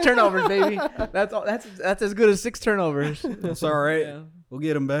 6 turnovers, baby. That's all. That's as good as 6 turnovers. That's all right. Yeah. We'll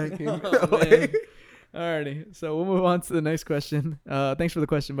get him back. Oh, man. Alrighty, so we'll move on to the next question. Thanks for the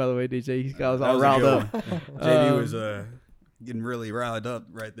question, by the way, DJ. He got us That all was a riled good up. one. JD was getting really riled up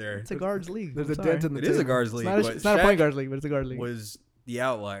right there. It's a guards league. There's I'm a sorry. dent in the It is a table. guards league, but It's not a Shaq point guards league, but it's a guard league. was the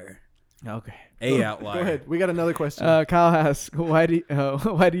outlier. Okay. A outlier. Go ahead. We got another question. Kyle asks, why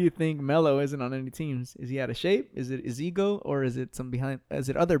do you think Melo isn't on any teams? Is he out of shape? Is it his ego, or is it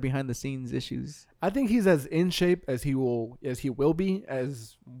other behind the scenes issues? I think he's as in shape as he will be,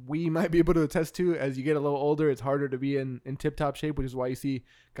 as we might be able to attest to. As you get a little older, it's harder to be in tip top shape, which is why you see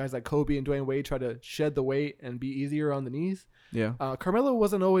guys like Kobe and Dwayne Wade try to shed the weight and be easier on the knees. Yeah. Carmelo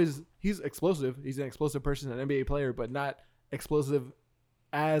wasn't always. He's explosive. He's an explosive person, an NBA player, but not explosive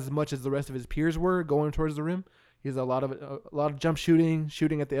as much as the rest of his peers were going towards the rim. He has a lot of jump shooting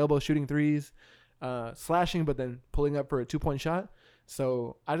at the elbow, shooting threes, slashing, but then pulling up for a 2-point shot.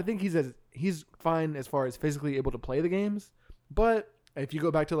 So I don't think he's fine as far as physically able to play the games. But if you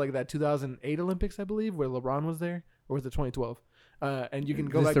go back to like that 2008 Olympics, I believe, where LeBron was there, or was it 2012? And you can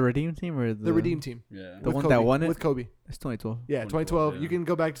go Is back the Redeem team or the Redeem team. Yeah. The with one Kobe, that won it? with Kobe. It's 2012. Yeah, 2012. 2012, You yeah. can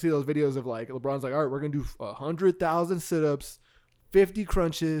go back to see those videos of like LeBron's like, all right, we're gonna do 100,000 sit-ups, 50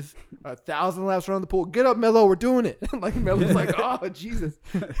 crunches, 1,000 laps around the pool. Get up, Melo, we're doing it. Like Melo's like, oh Jesus.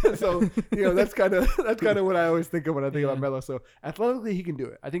 So that's kind of what I always think of when I think about Melo. So athletically, he can do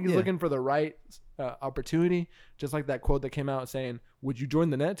it. I think he's looking for the right opportunity. Just like that quote that came out saying, "Would you join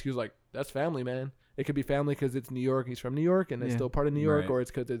the Nets?" He was like, "That's family, man." It could be family because it's New York. He's from New York, and it's still part of New York, Right. or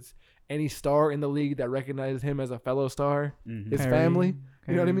it's because it's any star in the league that recognizes him as a fellow star. Mhm. His Kyrie- family.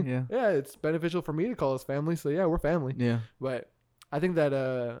 You know what I mean? Yeah. Yeah, it's beneficial for me to call us family. So yeah, we're family. Yeah. But I think that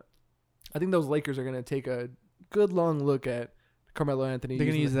those Lakers are gonna take a good long look at Carmelo Anthony. They're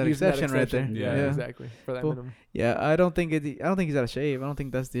gonna using use that exception right there. Yeah, Yeah. exactly for that Cool. minimum. Yeah, I don't think he's out of shape. I don't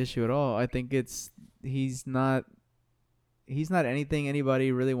think that's the issue at all. I think he's not anything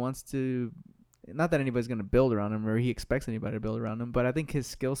anybody really wants to. Not that anybody's gonna build around him or he expects anybody to build around him, but I think his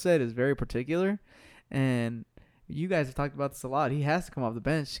skill set is very particular, and you guys have talked about this a lot. He has to come off the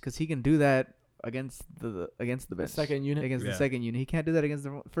bench because he can do that against the bench, second unit, against the second unit. He can't do that against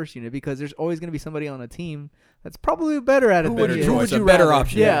the first unit because there's always going to be somebody on a team that's probably better at it. Better choice, a better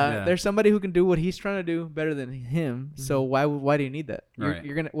option. Yeah, there's somebody who can do what he's trying to do better than him. Mm-hmm. So why do you need that? Right.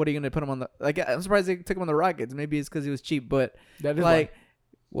 What are you gonna put him on the? Like, I'm surprised they took him on the Rockets. Maybe it's because he was cheap, but that is like.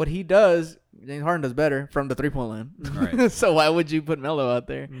 What he does, James Harden does better from the 3-point line. Right. So why would you put Melo out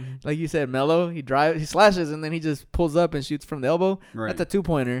there? Mm-hmm. Like you said, Melo, he slashes, and then he just pulls up and shoots from the elbow. Right. That's a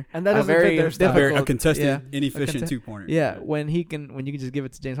 2-pointer. And that is very difficult. A contested, inefficient 2-pointer. Yeah, when you can just give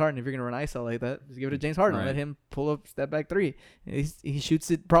it to James Harden. If you're going to run ISO like that, just give it to James Harden. Right. Let him pull up, step back 3. He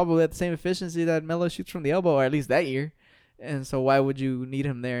shoots it probably at the same efficiency that Melo shoots from the elbow, or at least that year. And so why would you need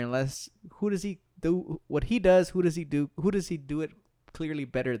him there unless who does he do what he does? Who does he do? Who does he do it clearly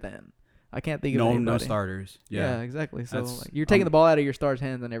better than? I can't think of anybody. No starters. Yeah, exactly. So like, you're taking the ball out of your star's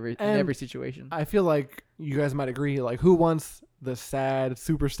hands in every situation. I feel like you guys might agree. Like, who wants the sad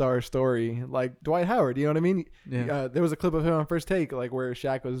superstar story? Like Dwight Howard. You know what I mean? Yeah. There was a clip of him on First Take, like where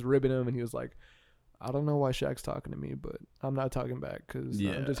Shaq was ribbing him, and he was like, "I don't know why Shaq's talking to me, but I'm not talking back because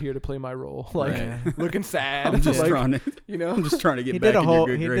I'm just here to play my role." Like looking sad. I'm just like, trying to, I'm just trying to get back in your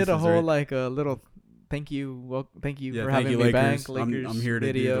good graces. He did a whole right? like a little. Thank you for having me Lakers. back. Lakers I'm here to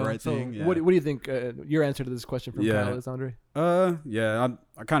video. do the right thing. So what do you think your answer to this question from Kyle is, Andre? I kind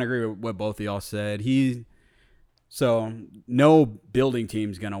of agree with what both of y'all said. So no building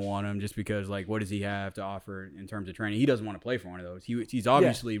team's gonna want him just because, like, what does he have to offer in terms of training? He doesn't want to play for one of those. He's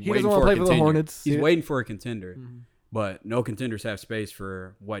obviously waiting for a contender. He's waiting for a contender, but no contenders have space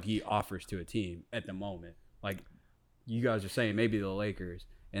for what he offers to a team at the moment. Like you guys are saying, maybe the Lakers.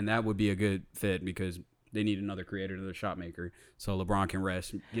 And that would be a good fit because they need another creator, another shot maker, so LeBron can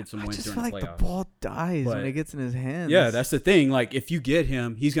rest, get some wins during the playoffs. I just feel like the ball dies when it gets in his hands. Yeah, that's the thing. Like, if you get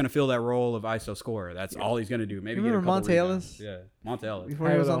him, he's going to fill that role of ISO scorer. That's all he's going to do. Maybe remember get a couple Monte Ellis? Yeah, Monte Ellis.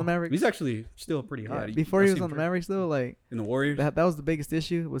 Before he was on the Mavericks? He's actually still pretty hot. Yeah, before he was on the Mavericks, though, like in the Warriors, that was the biggest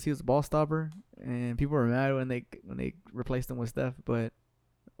issue. Was he was a ball stopper, and people were mad when they replaced him with Steph. But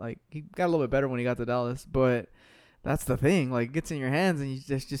like he got a little bit better when he got to Dallas, but. That's the thing. Like, it gets in your hands, and you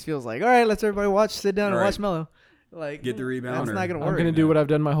just feels like, all right, let's everybody sit down and watch Melo. Like, get the rebound. That's not gonna work. I'm gonna do what I've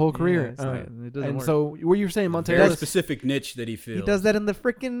done my whole career. Yeah, it doesn't work. So, what you're saying, Monte? Very specific niche that he feels. He does that in the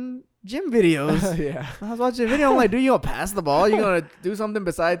freaking gym videos. Yeah. I was watching a video. I'm like, dude, you gonna pass the ball? You gonna do something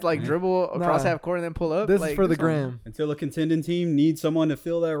besides like dribble across half court and then pull up? This is for the gram. Until a contending team needs someone to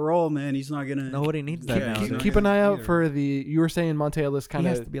fill that role, man, he's not gonna. Nobody needs that now. Keep an eye out for the. You were saying Monte Ellis kind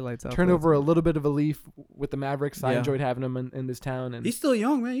of turned over a little bit of a leaf with the Mavericks. I enjoyed having him in this town, and he's still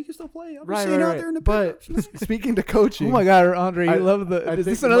young, man. He can still play. Right. Out there in the but speaking to coaching, oh my God, Andre, you love the. Is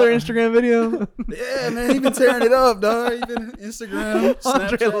this another Instagram video? Yeah, man, he been tearing it up, dog. He been Instagram.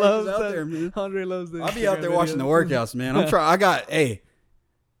 Andre loves out there, man. Andre loves the. I'll be out there watching the workouts, man. I'm trying. I got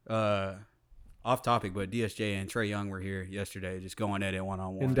off topic, but DSJ and Trae Young were here yesterday, just going at it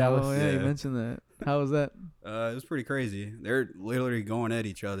one-on-one in Dallas. Oh yeah, you mentioned that. How was that? It was pretty crazy. They're literally going at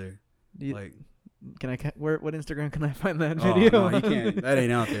each other. What Instagram can I find that video? No, you can't. That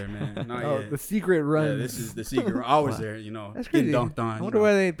ain't out there, man. Not yet. The secret run. Yeah, this is the secret. I was there, That's crazy. Getting dunked on. I wonder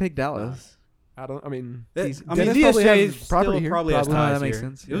why they picked Dallas. DSJ probably has ties that makes here.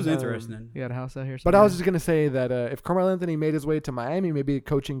 sense. It was interesting. You got a house out here. But I was just gonna say that if Carmelo Anthony made his way to Miami, maybe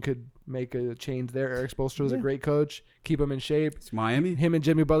coaching could make a change there. Eric Spoelstra was a great coach. Keep him in shape. It's Miami. Him and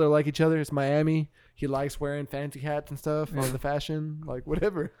Jimmy Butler like each other. It's Miami. He likes wearing fancy hats and stuff on the fashion, like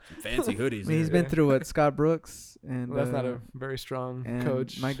whatever. Fancy hoodies. I mean, he's been through Scott Brooks and that's not a very strong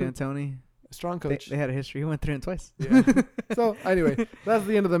coach. Mike D'Antoni. Strong coach. They had a history. He went through it twice. Yeah. So anyway, that's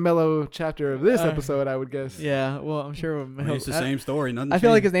the end of the Melo chapter of this episode, I would guess. Yeah. Well, I'm sure. It's the same story. Nothing. I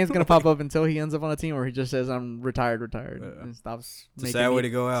feel like his name's gonna pop up until he ends up on a team where he just says, "I'm retired," and stops. It's a sad way to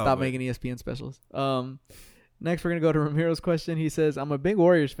go out. Stop making ESPN specials. Next, we're gonna go to Ramiro's question. He says, "I'm a big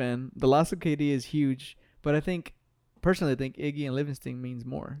Warriors fan. The loss of KD is huge, but I personally think Iggy and Livingston means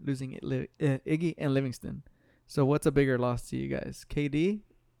more. Losing Iggy and Livingston. So, what's a bigger loss to you guys, KD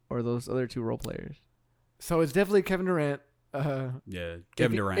or those other two role players?" So it's definitely Kevin Durant. Kevin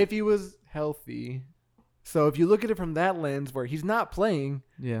Durant. If he was healthy. So if you look at it from that lens where he's not playing,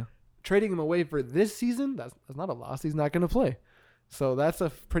 trading him away for this season, that's not a loss. He's not going to play. So that's a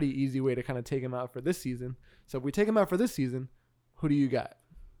pretty easy way to kind of take him out for this season. So if we take him out for this season, who do you got?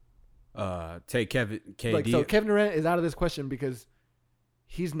 Take KD. So Kevin Durant is out of this question because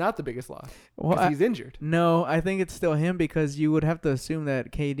he's not the biggest loss. Well, he's injured. No, I think it's still him because you would have to assume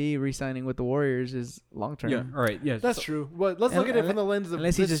that KD re-signing with the Warriors is long term. Yeah, all right. Yeah, that's true. Well, let's look at it from the lens of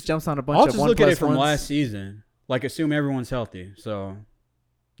unless he just jumps on a bunch I'll of just look at it from last season. Like, assume everyone's healthy. So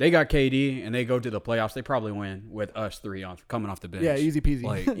they got KD and they go to the playoffs. They probably win with us three coming off the bench. Yeah, easy peasy.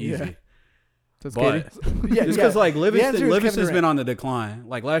 Like easy. That's but Yeah, just because like The answer is Livingston's Kevin been on the decline.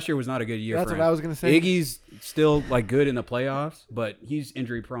 Like last year was not a good year. That's for what him. I was gonna say. Iggy's still like good in the playoffs, but he's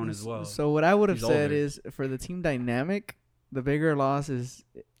injury prone as well. So what I would have He's said older. is for the team dynamic, the bigger loss is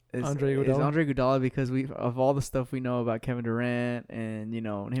Andre Iguodala? Andre Iguodala because of all the stuff we know about Kevin Durant and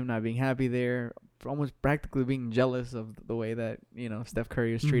him not being happy there, almost practically being jealous of the way that Steph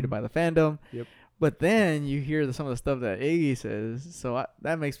Curry is treated by the fandom. Yep. But then you hear some of the stuff that Iggy says, so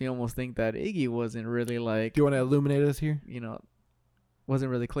that makes me almost think that Iggy wasn't really like, Do you want to illuminate us here? wasn't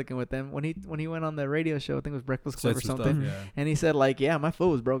really clicking with them when he went on the radio show. I think it was Breakfast Club or Said some something. stuff, yeah. And he said like, yeah, my foot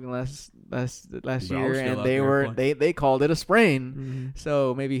was broken last But I year, was still and out they there were playing. they called it a sprain. Mm-hmm.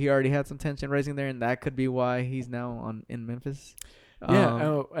 So maybe he already had some tension raising there, and that could be why he's now in Memphis.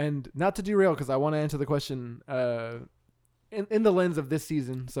 Yeah, and not to derail because I want to answer the question in the lens of this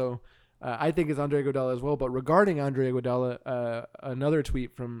season. So I think it's Andre Iguodala as well. But regarding Andre Iguodala, another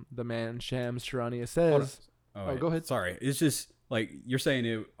tweet from the man Shams Charania says, Oh, go ahead. Sorry, it's just like you're saying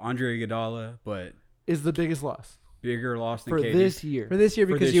it, Andre Iguodala, but is the biggest loss bigger loss than for KD. this year. for this year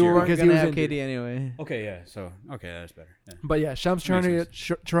For because this you year. weren't Because he gonna was have injured. KD anyway. Okay, yeah. So that's better. Yeah. But yeah, Shams Makes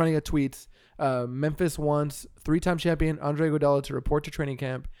Charania tweets, Memphis wants 3-time champion Andre Iguodala to report to training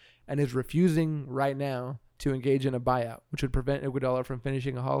camp and is refusing right now to engage in a buyout, which would prevent Iguodala from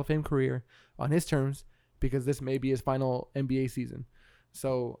finishing a Hall of Fame career on his terms because this may be his final NBA season.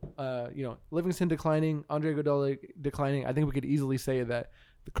 So, Livingston declining, Andre Iguodala declining. I think we could easily say that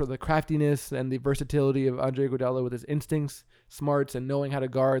the craftiness and the versatility of Andre Iguodala with his instincts, smarts, and knowing how to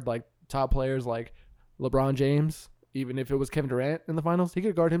guard like top players like LeBron James, even if it was Kevin Durant in the finals, he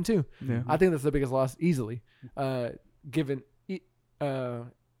could guard him too. Yeah. I think that's the biggest loss easily,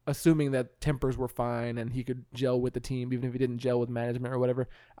 assuming that tempers were fine and he could gel with the team, even if he didn't gel with management or whatever.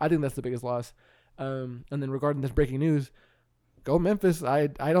 I think that's the biggest loss. And then regarding this breaking news, go Memphis. I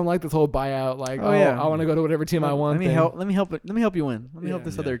don't like this whole buyout. Like, I want to go to whatever team I want. Let me help you win. Let me help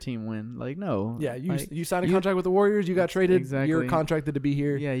this Yeah. other team win. Like, no. Yeah, Like, you signed a contract with the Warriors. You got traded. Exactly. You're contracted to be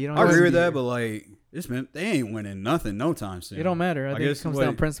here. yeah, you don't. I have agree to with be that, here. but like they ain't winning nothing no time soon. It don't matter. I think guess it comes what-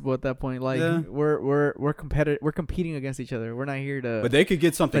 down to principle at that point. Like Yeah. we're competitive. We're competing against each other. We're not here to. But they could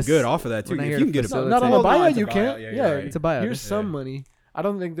get something Let's- good off of that too. we're not If here you to can get a facilitate. Not on a Well, buyout, it's a you buyout. can't. Yeah, Yeah, you're right. it's a buyout. Here's some Yeah. money. I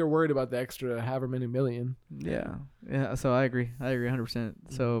don't think they're worried about the extra however many million. Yeah. So I agree. 100%.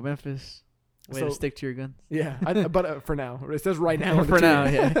 So Memphis, way to So- stick to your guns. Yeah, but for now, it says right now. on the For now,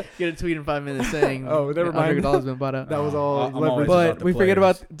 tweet. yeah. Get a tweet in 5 minutes saying, Oh, never Andre mind. Iguodala's been bought out. That was all I'm leverage. always about But the we forget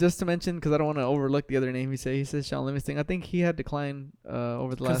players. about, just to mention, because I don't want to overlook the other name he says Sean Livingston. I think he had declined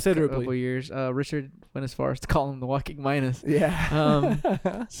over the last Considerably. couple of years. Richard went as far as to call him the walking minus. Yeah.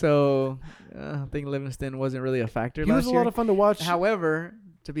 So I think Livingston wasn't really a factor he last was a year. lot of fun to watch. However,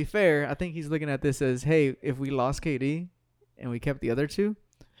 to be fair, I think he's looking at this as, hey, if we lost KD and we kept the other two,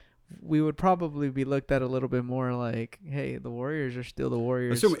 we would probably be looked at a little bit more like, hey, the Warriors are still the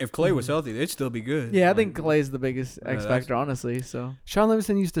Warriors. Assuming if Clay was healthy, they'd still be good. Yeah, I Like, think Clay's the biggest X that's- factor, honestly. So Sean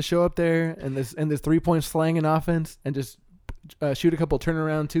Livingston used to show up there and this 3-point slanging offense and just shoot a couple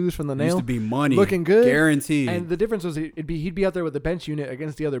turnaround twos from the it used nail, to be money, looking good. guaranteed. And the difference was he'd be out there with the bench unit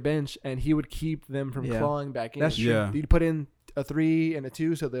against the other bench, and he would keep them from Yeah. clawing back in. That's true. Yeah. He'd put in a 3 and a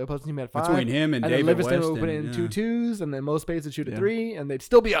 2, so the opposing team had 5. Between him and and then David Livingston West, would put in and, 2 2s, and then Mo Spades would shoot a Yeah. 3, and they'd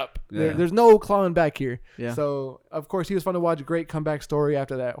still be up. Yeah. There's no clawing back here. yeah. So of course he was fun to watch. Great comeback story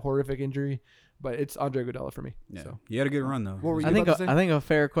after that horrific injury, but it's Andre Iguodala for me. Yeah. So He had a good run though. What were you I think about to say? I think a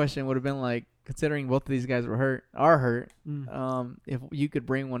fair question would have been like, considering both of these guys are hurt, Mm. if you could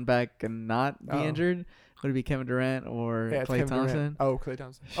bring one back and not be Oh. injured, would it be Kevin Durant or Yeah, it's Klay Kevin Durant. Thompson? Oh, Klay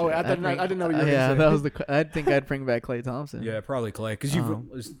Thompson. Oh, I Shit, didn't know you were yeah, gonna say. that was I think I'd bring back Klay Thompson. Yeah, probably Clay.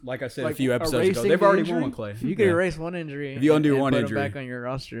 Because like I said Like a few episodes ago, erasing they've the already injury? won Clay. If you could Yeah. erase one injury, If you undo and one put him injury. back on your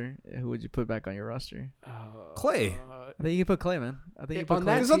roster, who would you put back on your roster? Clay. I think you could put Clay, man. I think you put on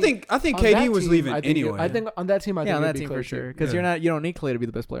Clay. that Because I think On KD that was team, leaving I think anyway. I think on that team, I Yeah, on think that it'd be team Klay for too. sure. Because Yeah. you don't need Clay to be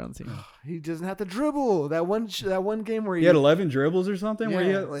the best player on the team. He doesn't have to dribble. That one game where he had 11 dribbles or something. Where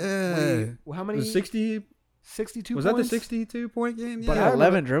he Yeah. had, how many? was 60. 62 Was points? that the 62-point game? But He I had remember-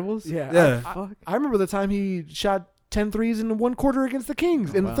 11 dribbles. Yeah. Yeah. I remember the time he shot 10 threes in one quarter against the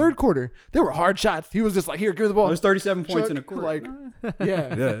Kings in wow. the third quarter. They were hard shots. He was just like, here, give me the ball. It was 37 points Chuck, in a quarter. like,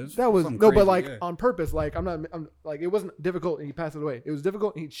 yeah. Yeah, it's That was something no, but crazy, like yeah. on purpose. Like I'm like it wasn't difficult and he passed it away. It was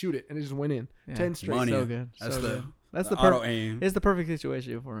difficult and he'd shoot it and it just went in. Yeah. 10 straight. Money. So good. That's so the good. That's the auto perfect. aim. It's the perfect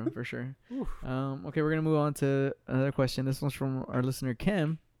situation for him for sure. Oof. Okay, we're gonna move on to another question. This one's from our listener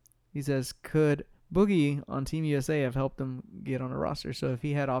Kim. He says, "Could Boogie on Team USA have helped him get on a roster? So if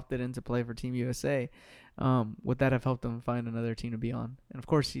he had opted in to play for Team USA, would that have helped him find another team to be on?" And of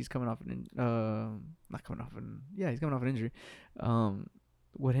course, he's coming off he's coming off an injury.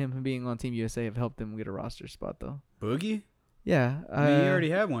 would him being on Team USA have helped him get a roster spot though? Boogie? Yeah, I mean, he already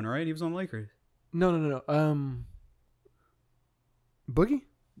had one, right? He was on Lakers. No. Boogie?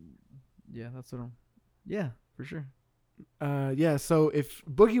 Yeah, that's what I'm. Yeah, for sure. Yeah. So if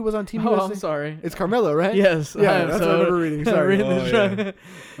Boogie was on Team USA, I'm sorry. It's Carmelo, right? Yes. Yeah, that's what I remember reading. Sorry. Yeah.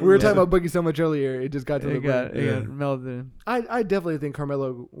 We were talking about Boogie so much earlier, it just got to the got brain. melded in. I definitely think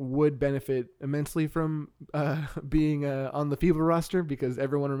Carmelo would benefit immensely from being on the FIBA roster because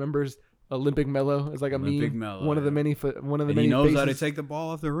everyone remembers Olympic Melo as like a Olympic meme. Mello, One of the many and he knows how to take the ball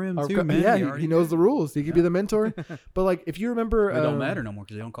off the rim too, man. Yeah, he knows the rules. He could be the mentor. But like, if you remember, it don't matter no more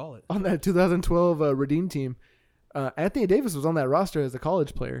because they don't call it. On that 2012 Redeem team, Anthony Davis was on that roster as a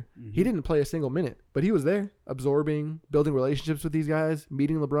college player. Mm-hmm. He didn't play a single minute, but he was there, absorbing, building relationships with these guys,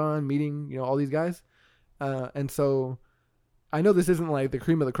 meeting LeBron, meeting all these guys, and so. I know this isn't like the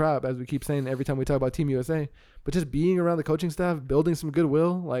cream of the crop, as we keep saying every time we talk about Team USA, but just being around the coaching staff, building some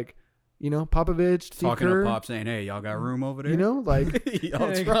goodwill, like. Popovich, Steve talking Kerr, to Pop, saying, "Hey, y'all got room over there?" Like y'all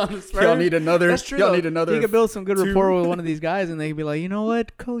need another. That's true. Y'all need another. You could build some good rapport with one of these guys, and they could be like, you know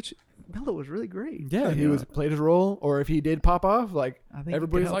what, Coach Melo was really great. Yeah, he played his role, or if he did pop off, like I think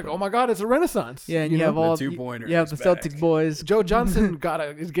everybody's like, "Oh my God, it's a renaissance!" Yeah, and you have all 2-pointers. You have the Celtics boys. Joe Johnson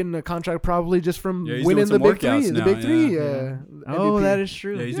is getting a contract probably just from he's winning the doing big some three. workouts The big now, three. yeah. Oh, that is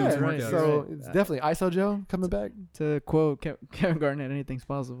true. Yeah, he's doing some workouts. So it's definitely ISO Joe coming back. To quote Kevin Garnett, anything's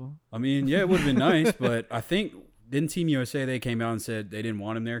possible. I mean, yeah, it would have been nice, but I think didn't Team USA they came out and said they didn't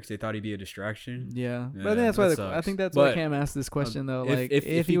want him there because they thought he'd be a distraction. Yeah, but I think that's why Cam asked this question though. Like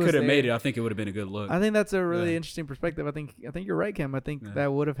if he could have made it, I think it would have been a good look. I think that's a really interesting perspective. I think you're right, Cam. I think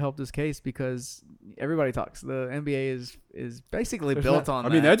that would have helped his case because everybody talks. The NBA is basically built on. I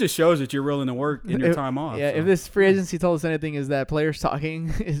mean, that just shows that you're willing to work in your time off. Yeah, if this free agency told us anything, is that players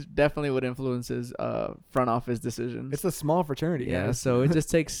talking is definitely what influences front office decisions. It's a small fraternity. Yeah, so it just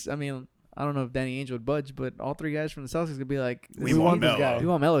takes. I mean. I don't know if Danny Ainge would budge, but all three guys from the Celtics could be like, we want this guy. We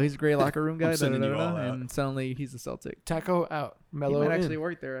want Melo. He's a great locker room guy. And and suddenly he's a Celtic. Taco out. Melo He might actually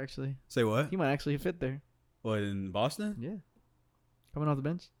work there, actually. Say what? He might actually fit there. What, in Boston? Yeah. Coming off the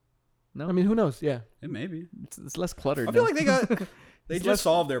bench? No? I mean, who knows? Yeah. It maybe. It's less cluttered. I feel like they just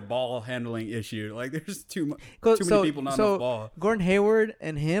solved their ball handling issue. Like, there's too many people, not enough ball. Gordon Hayward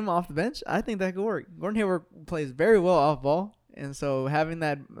and him off the bench, I think that could work. Gordon Hayward plays very well off ball. And so having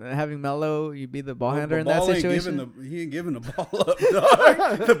Melo, you be the ball handler in that situation. He ain't giving the ball up,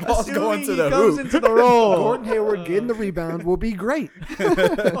 dog. The ball's going to the hoop. Into the roll. Gordon Hayward getting the rebound will be great.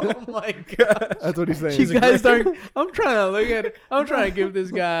 Oh my god, that's what he's saying. You guys I'm trying to look at it. I'm trying to give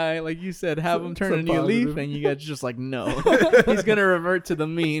this guy, like you said, have him turn a new leaf, and you guys just like no. He's gonna revert to the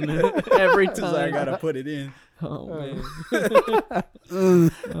mean every time. I gotta put it in. Oh man.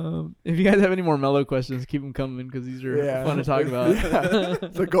 If you guys have any more Melo questions, keep them coming because these are fun to talk about.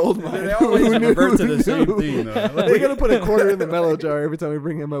 The gold mine. They always revert to the same thing though. We're gonna put a quarter in the Melo jar every time we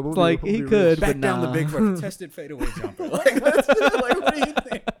bring him up. We'll he could back down the big contested fadeaway jumper. Like, what do you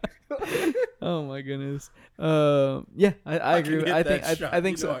think? Oh my goodness. Yeah, I agree. I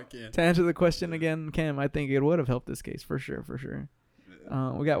think so. To answer the question again, Cam, I think it would have helped this case for sure.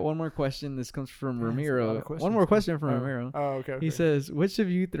 We got one more question. This comes from Ramiro. One more question from Ramiro. Oh, okay. He says, which of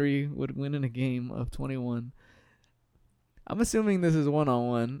you three would win in a game of 21? I'm assuming this is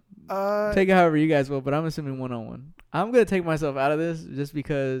one-on-one. Take it however you guys will, but I'm assuming one-on-one. I'm going to take myself out of this just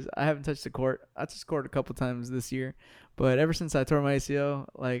because I haven't touched the court. I touched the court a couple times this year, but ever since I tore my ACL,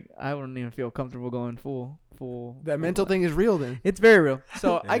 like, I wouldn't even feel comfortable going full. That mental thing is real then. It's very real.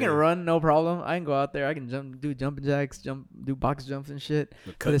 So I can run, no problem. I can go out there. I can do jumping jacks, do box jumps and shit.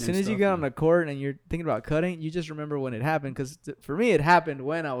 But as soon as you get on the court and you're thinking about cutting, you just remember when it happened. Because for me, it happened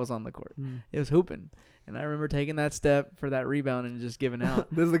when I was on the court. It was hooping. And I remember taking that step for that rebound and just giving out.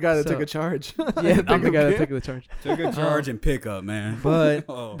 This is the guy that took a charge. Yeah, I'm the guy that took the charge. Took a charge and pick up, man.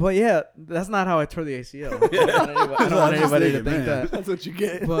 But yeah, that's not how I tore the ACL. I don't want anybody to think that. That's what you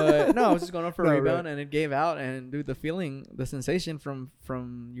get. But no, I was just going up for a rebound and it gave out. And dude, the sensation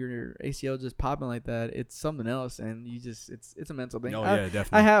from your ACL just popping like that, it's something else. And you just, it's a mental thing. Oh, yeah,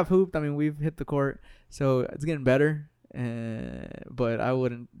 definitely. I have hooped. I mean, we've hit the court. So it's getting better. But I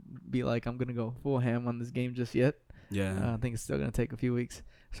wouldn't be like I'm gonna go full ham on this game just yet. Yeah, I think it's still gonna take a few weeks.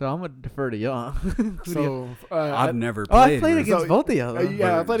 So I'm gonna defer to y'all. I've never played. I played against both of y'all.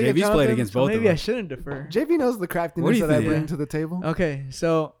 Yeah, I played JV's played against both. Maybe I shouldn't defer. JV knows the craftiness that I bring to the table. Okay,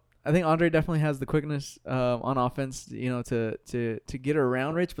 so I think Andre definitely has the quickness on offense, to get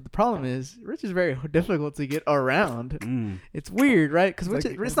around Rich. But the problem is, Rich is very difficult to get around. It's weird, right? Because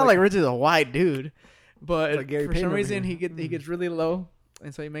it's not like Rich is a wide dude. But like for some reason, he gets really low,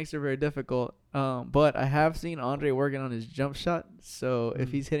 and so he makes it very difficult. But I have seen Andre working on his jump shot, so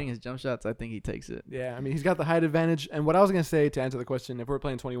if he's hitting his jump shots, I think he takes it. Yeah, I mean, he's got the height advantage. And what I was gonna say to answer the question, if we're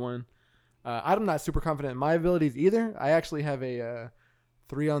playing 21, I'm not super confident in my abilities either. I actually have a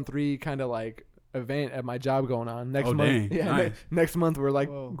 3-on-3 kind of like event at my job going on next month. Dang. Yeah, Nice. next month we're like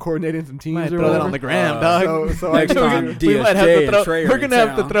coordinating some teams. Might or throw that whatever. on the gram, dog. So Next time, we might have DSJ to throw. and Trey are We're in gonna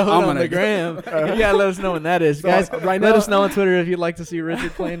have to town. throw it I'm on gonna the gram. You gotta let us know when that is, So, guys. right let now- us know on Twitter if you'd like to see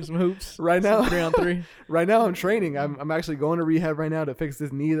Richard playing some hoops. Right now, 3-on-3. right now I'm training. I'm actually going to rehab right now to fix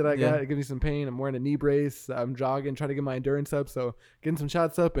this knee that I got. It gives me some pain. I'm wearing a knee brace. I'm jogging, trying to get my endurance up. So getting some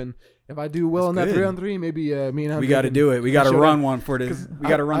shots up, and if I do well That's in that good. 3-on-3, maybe me and Andre We got to can do it. We got to show run up. one for this. We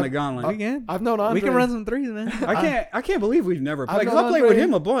got to run the gauntlet. We can. I've known Andre. We can run some threes, man. I can't believe we've never I've played. 'Cause known I played with Andre-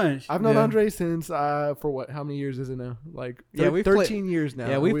 him a bunch. I've known Yeah. Andre since for what? How many years is it now? Like we've 13 years now.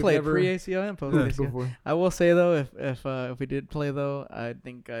 Yeah, we We've played never pre-ACL and played post-ACL. before. I will say though, if we did play though, I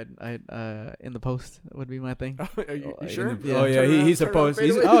think I'd in the post would be my thing. Are you Oh, sure? yeah. Oh yeah, he's supposed.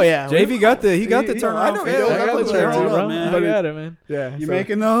 He's, Oh yeah, JV got the He- turn I on know, feel. yeah, I got play the there turn too, on, bro. man. But I got it, man. Yeah. You so-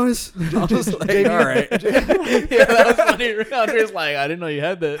 making those? I was like, all right. Yeah, that was funny. Andre's like, I didn't know you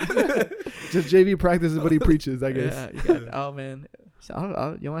had that. Just JV practices what he preaches, I guess. Yeah, you got, oh man,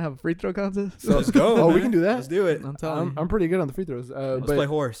 so you want to have a free throw contest? So let's go. Oh, we man. can do that. Let's do it. I'm telling you. I'm pretty good on the free throws. Let's But play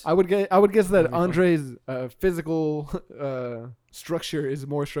horse. I would guess that That'd be fun. Andre's physical structure is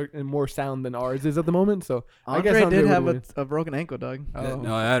more sound than ours is at the moment. So I guess Andre Andre did would have win. a broken ankle, dog. Oh.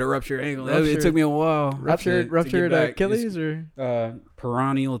 No, I had a ruptured ankle. It Ruptured. took me a while. Ruptured to get back. Achilles or It's,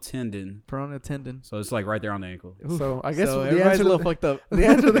 peroneal tendon. peroneal tendon. So it's like right there on the ankle. So I guess So the everybody's answer, a little fucked up. the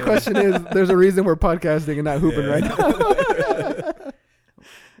answer to the question is there's a reason we're podcasting and not hooping right now.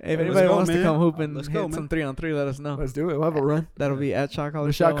 Hey, if Let's anybody go, wants to man. come hoop and Let's hit go, man. some 3-on-3, let us know. Let's do it. We'll have a run. That'll be at Shot Caller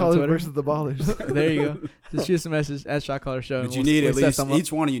The Show shot on callers Twitter. versus the ballers. There you go. Just shoot us a message at Shot Caller Show. But and you we'll- need we'll at set least some up.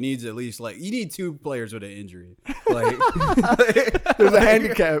 each one of you needs at least like you need 2 players with an injury. Like There's a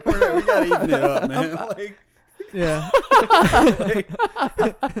handicap. we gotta even it up, man. Like, Yeah.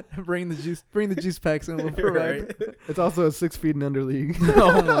 Bring the juice packs in. We'll provide. It's also a 6 feet and under league.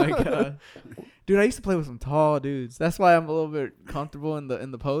 Oh my god. Dude, I used to play with some tall dudes. That's why I'm a little bit comfortable in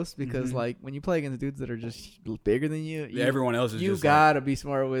the post because like when you play against dudes that are just bigger than you, yeah, everyone else is you just gotta be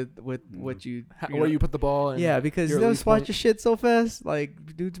smart with what you Where you put the ball. And yeah, because your they'll elite spot point. your shit so fast.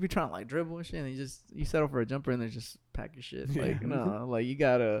 Like dudes be trying to like dribble and shit, and you settle for a jumper and they just pack your shit. Yeah. Like no, like you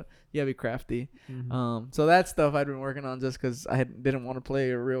gotta be crafty. Mhm. So that stuff I'd been working on just because didn't want to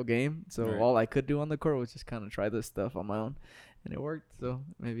play a real game. So Right. all I could do on the court was just kind of try this stuff on my own, and it worked. So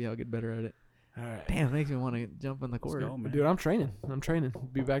maybe I'll get better at it. All right. Damn, it makes me want to jump on the Let's court. go, man. Dude, I'm training.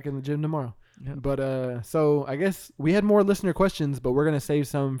 Be back in the gym tomorrow. Yep. But so I guess we had more listener questions, but we're gonna save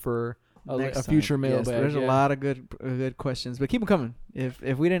some for a Next future time. mailbag. Yes, there's a lot of good questions, but keep them coming. If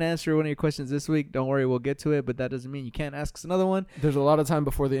we didn't answer one of your questions this week, don't worry, we'll get to it. But that doesn't mean you can't ask us another one. There's a lot of time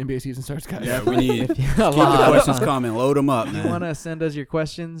before the NBA season starts, guys. Yeah, we need If you, keep the questions coming. Load them up, you man. want to send us your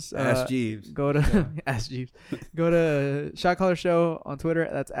questions, Ask Jeeves. go to Ask Jeeves. Go to Shot Caller Show on Twitter.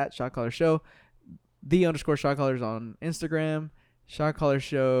 That's at Shot Caller Show. _Shot Callers on Instagram. Shot Caller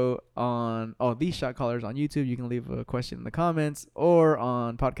Show on the Shot Callers on YouTube. You can leave a question in the comments or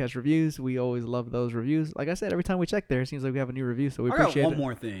on podcast reviews. We always love those reviews. Like I said, every time we check there, it seems like we have a new review, so we I got appreciate one it.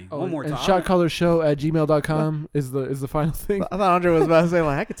 more thing. Oh, One more and time. shotcallershow@gmail.com is the final thing. I thought Andre was about to say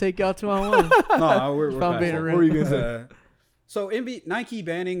like I could take y'all 2-on-1. No, we're If I'm being past real. that. What were you gonna say? So Nike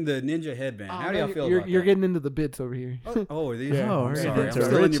banning the ninja headband. How do y'all feel You're about you're that? getting into the bits over here. Oh, these Yeah. Oh, I'm we're sorry. getting I'm into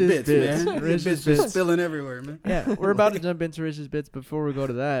stealing your Rich's bits, bits. man. Rich's Bits bits. just spilling everywhere, man. Yeah, we're about to jump into Rich's bits. Before we go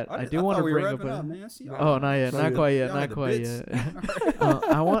to that, I do want to bring up. man. See y'all. Oh, not yet, Not not yet. quite yet, Y'all not had the quite bits.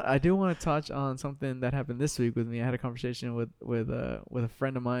 yet. I do want to touch on something that happened this week with me. I had a conversation with a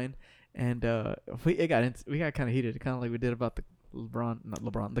friend of mine, and we got kind of heated, kind of like we did about the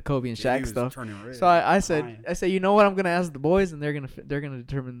the Kobe and Yeah, he Shaq was stuff. turning red. So I Crying. said, you know what? I'm gonna ask the boys, and they're gonna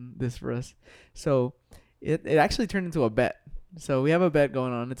determine this for us. So it actually turned into a bet. So we have a bet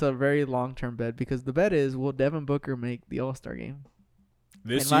going on. It's a very long term bet because the bet is, will Devin Booker make the All-Star game?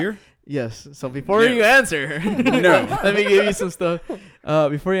 This And year? Yes. So before No. you answer, No. let me give you some stuff.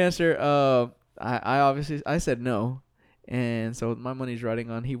 Before you answer, I said no, and so my money's riding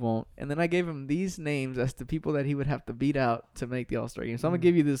on he won't. And then I gave him these names as the people that he would have to beat out to make the All-Star game. So I'm gonna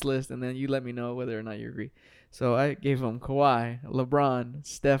give you this list, and then you let me know whether or not you agree. So I gave him Kawhi, LeBron,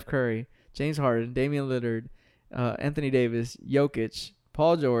 Steph Curry, James Harden, Damian Lillard, Anthony Davis, Jokic,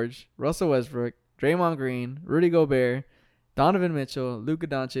 Paul George, Russell Westbrook, Draymond Green, Rudy Gobert, Donovan Mitchell, Luka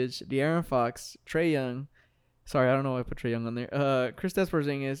Doncic, De'Aaron Fox, Trae Young. Sorry, I don't know why I put Trae Young on there. Kristaps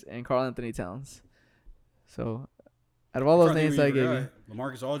Porzingis and Karl Anthony Towns. So Out of all those names I gave you,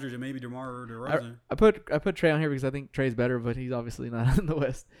 LaMarcus Aldridge and maybe DeMar DeRozan. I put Trey on here because I think Trey's better, but he's obviously not in the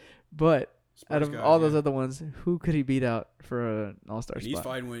West. But out of all those other ones, who could he beat out for an All-Star spot? He's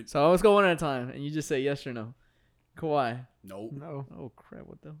fighting with. So let's go one at a time, and you just say yes or no. Kawhi. Nope. No. Oh crap!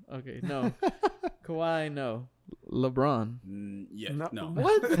 What the? Okay, no. Kawhi, no. LeBron. Yeah. No.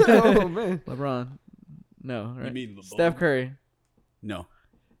 What? Oh man. LeBron. No. Right? You mean LeBron? Steph Curry. No.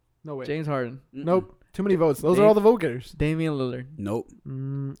 No way. James Harden. Nope. Too many votes. Those are all the vote getters. Damian Lillard. Nope.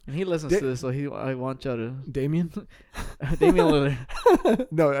 And he listens to this, so I want y'all to. Damian? Damian Lillard.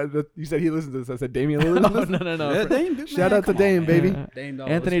 No, you said he listened to this. I said Damian Lillard. No. Yeah, Dame, Shout out to Dame, baby. Dame dog,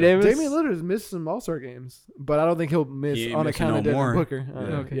 Anthony let's go. Davis. Damian Lillard has missed some All-Star games, but I don't think he'll miss He ain't on missing account of no Devin more. Booker. Yeah.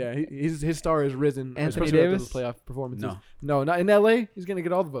 Okay. Yeah, his star has risen. Anthony especially after Davis? the playoff performances. No. No, not in LA. He's gonna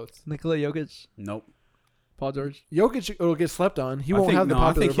get all the votes. Nikola Jokic. Nope. Paul George. Jokic will get slept on. He won't I think, have the I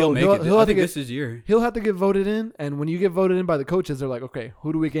popular think he'll vote. make it. He'll I have to think get. this is year. He'll have to get voted in, and when you get voted in by the coaches, they're like, okay,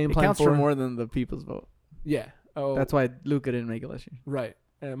 who do we game It plan counts for? for more than the people's vote. Yeah. Oh, That's why Luka didn't make it last year. right.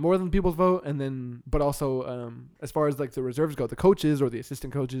 More than people's vote, and then, but also, as far as like the reserves go, the coaches or the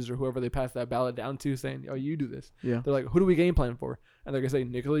assistant coaches or whoever they pass that ballot down to, saying, "Oh, you do this." Yeah. They're like, "Who do we game plan for?" And they're gonna say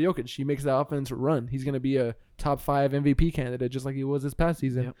Nikola Jokic. He makes that offense run. He's gonna be a top 5 MVP candidate, just like he was this past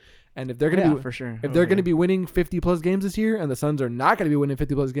season. Yep. And if they're gonna be for sure. if they're gonna be winning 50+ games this year, and the Suns are not gonna be winning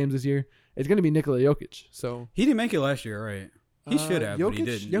 50+ games this year, it's gonna be Nikola Jokic. So He didn't make it last year, right? He should have, but he Jokic?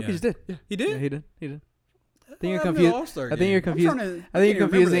 didn't. Jokic did. Yeah. He did. Yeah, he did. He did. I think you're What happened to confused- the All-Star I think game? you're I'm confused- trying to- I think can't you're even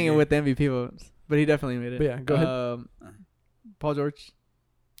remember confusing it that with the MVP votes, but he definitely made it. But yeah, go ahead. Paul George,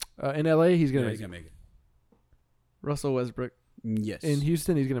 in LA, he's game. gonna Yeah, make he's it. gonna make it. Russell Westbrook, Yes. In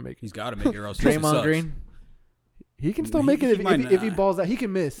Houston, he's gonna make it. He's got to make it, or else Houston Draymond sucks. Green. He can still He- make it he might if he not. balls out. He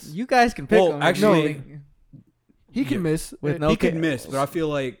can miss. You guys can pick Well, him. actually- He can Yeah. miss. With no He K- could miss, but I feel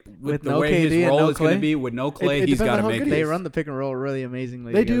like with with the no way KD his and role no is going Clay? to be, with no Clay, it he's depends got on to how make good it. he They is. run the pick and roll really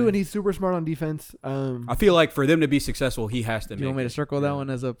amazingly. They together. do, and he's super smart on defense. I feel like for them to be successful, he has to You make want me it. to circle that Yeah. one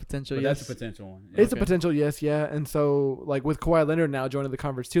as a potential? But Yes. that's a potential one. It's a Okay. potential yes, yeah. And so, like with Kawhi Leonard now joining the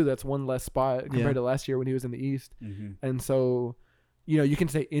conference too, that's one less spot compared to last year when he was in the East. Mm-hmm. And so, you can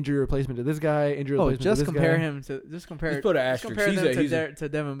say injury replacement to this guy, injury Oh, replacement just to this compare guy. him to just compare. Just put an just asterisk. compare He's them a- to, he's a- to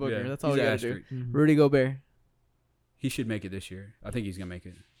Devin Booker. Yeah, That's all he's we an gotta do. asterisk. Mhm. Rudy Gobert, He should make it this year. I think he's gonna make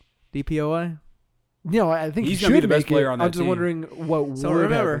it. DPOY. No, I think He's he gonna should be the best make player it. on that I'm just team. wondering what So would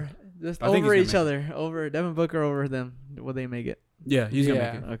remember, happen. just I think over he's each gonna other, over Devin Booker over them. Will they make it? Yeah, he's Yeah.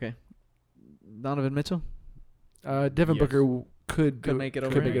 gonna make it. Okay. Donovan Mitchell, Devin Yes. Booker could make it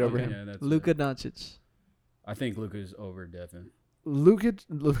over could him. make it over Okay. him. Yeah, that's Luka Doncic. I think Luka's over Devin. Luka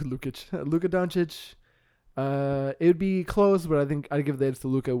Doncic. It would be close, but I think I'd give the edge to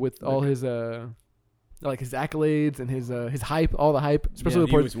Luka with all his like his accolades and his hype, all the hype, especially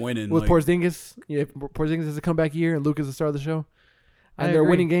he with was winning. with like, Porzingis. Yeah, if Porzingis is a comeback year and Luka's the star of the show, I and they're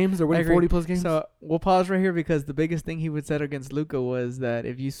agree. winning games. They're winning agree. 40+ games. So we'll pause right here because the biggest thing he would said against Luka was that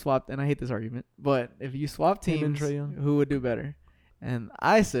if you swapped, and I hate this argument, but if you swap Him and teams, Trae Young. who would do better? And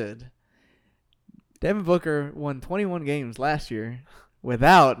I said, Devin Booker won 21 games last year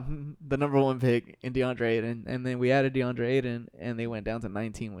without the number 1 pick in DeAndre Ayton, and then we added DeAndre Ayton, and they went down to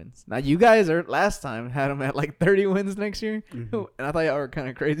 19 wins. Now you guys last time had them at like 30 wins next year, Mhm. and I thought y'all were kind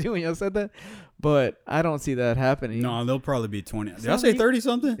of crazy when y'all said that, but I don't see that happening. No, they'll probably be 20. Did I So say he- 30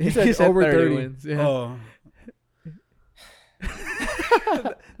 something? He said over 30. wins. Yeah. Oh,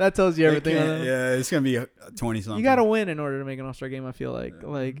 That tells you everything. on them. Yeah, it's gonna be 20 something. You got to win in order to make an All-Star game, I feel like.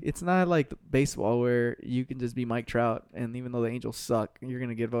 Like, it's not like baseball where you can just be Mike Trout, and even though the Angels suck, you're going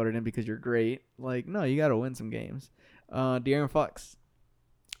to get voted in because you're great. Like, no, you got to win some games. De'Aaron Fox.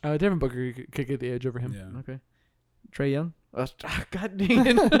 Devin Booker could get the edge over him. Yeah. Okay. Trae Young. God dang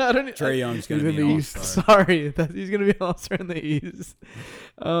it. I don't, Trae Young's gonna He's be in an the All-Star. Sorry. He's going to be an All-Star in the East.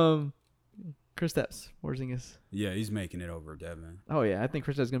 Kristaps Porzingis. Yeah, he's making it over Devin. Oh, yeah. I think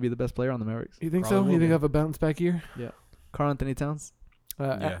Kristaps is going to be the best player on the Mavericks. You think Probably so? will You think be. he'll have a bounce back year? Karl Anthony Towns.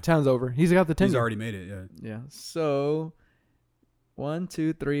 Yeah. Towns over. He's got the tenure. He's already made it. Yeah. Yeah. So 1,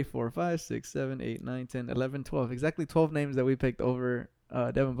 2, 3, 4, 5, 6, 7, 8, 9, 10, 11, 12. Exactly 12 names that we picked over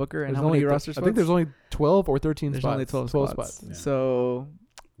Devin Booker. And There's how many only roster spots? I think there's only 12 or 13 There's spots. only 12 spots. Yeah. So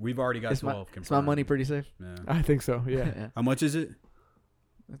We've already got is 12 my confirmed. money pretty safe? Yeah. I think so. Yeah. How much is it?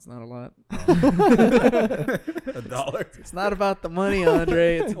 That's not a lot. $1. It's not about the money,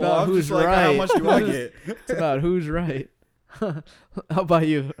 Andre. It's about Well, I'm who's just like, right. how much do I get? It's about who's right. How about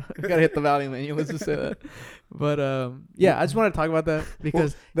you? You gotta hit the value menu. Let's just say that. But yeah, I just want to talk about that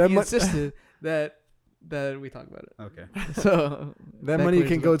because that he mu- insisted that we talk about it. Okay. So That money clears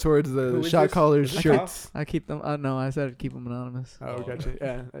can it go up. towards Who the is shot this? callers' Is this shirts. I keep them. No, I said keep them anonymous. Oh, Oh. gotcha.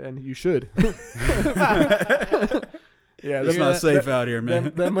 Yeah, and you should. Yeah, It's not safe out here,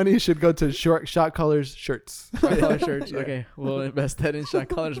 man. That money should go to shot callers shirts. Shot collar shirts. Yeah. Okay, we'll invest that in shot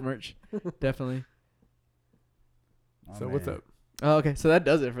callers merch. Definitely. So what's up? Oh, okay, so that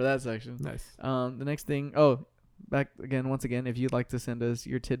does it for that section. Nice. The next thing. Oh, once again, if you'd like to send us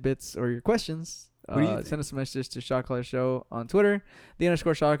your tidbits or your questions, send us a message to Shot Caller Show on Twitter,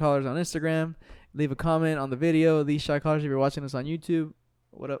 _Shot Callers on Instagram. Leave a comment on the video. These Shot Callers, if you're watching us on YouTube,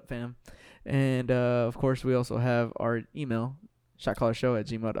 what up, fam? And of course, we also have our email,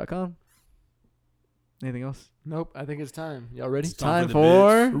 shotcallershow@gmail.com. Anything else? Nope. I think it's time. Y'all ready? It's time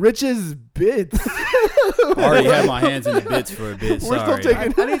for Rich's bits. I already had my hands in the bits for a bit. We're Sorry. still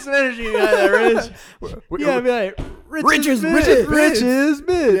taking. I need some energy behind that, Rich. Yeah, I'd be like, Rich's Rich's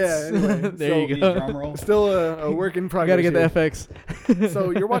bits. Yeah. Anyway, There you go. Drum roll. Still a work in progress. Gotta get the here. FX.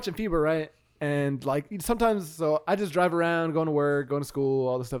 So you're watching FIBA, right? And like sometimes, so I just drive around, going to work, going to school,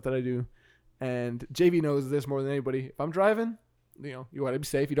 all the stuff that I do. And JV knows this more than anybody. If I'm driving, you want to be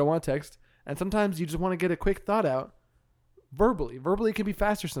safe. You don't want to text. And sometimes you just want to get a quick thought out verbally. Verbally can be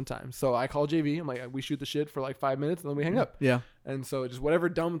faster sometimes. So I call JV. I'm like, we shoot the shit for like 5 minutes and then we hang up. Yeah. And so just whatever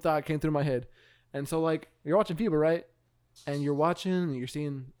dumb thought came through my head. And so like you're watching FIBA, right? And you're watching and you're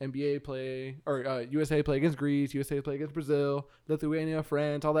seeing NBA play or USA play against Greece, USA play against Brazil, Lithuania,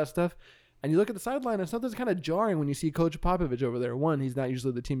 France, all that stuff. And you look at the sideline and something's kind of jarring when you see Coach Popovich over there. One, he's not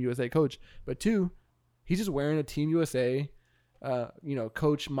usually the Team USA coach. But two, he's just wearing a Team USA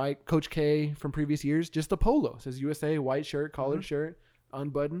Coach K from previous years, just a polo. It says USA, white shirt, collared shirt,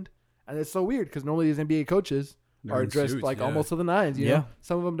 unbuttoned. And it's so weird because normally these NBA coaches are dressed suits, like almost to the nines. You know?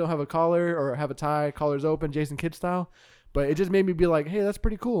 Some of them don't have a collar or have a tie, collars open, Jason Kidd style. But it just made me be like, hey, that's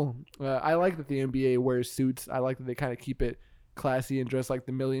pretty cool. I like that the NBA wears suits. I like that they kind of keep it classy and dress like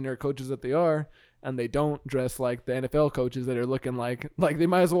the millionaire coaches that they are. And they don't dress like the NFL coaches that are looking like they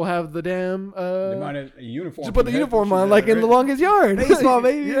might as well have the damn they might have a uniform. just put the uniform on like in the longest yard. Baseball,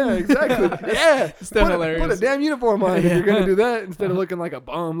 baby. Yeah, exactly. Yeah. Hilarious. Put a damn uniform on if you're going to do that instead of looking like a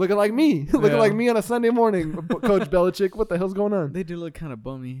bum, looking like me. Looking like me on a Sunday morning. Coach Belichick, what the hell's going on? They do look kind of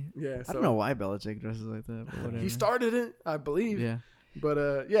bummy. Yeah. So I don't know why Belichick dresses like that, but whatever. he started it, I believe. Yeah.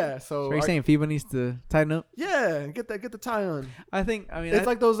 But yeah, so are you saying FIBA needs to tighten up? Yeah, get the tie on. I mean, it's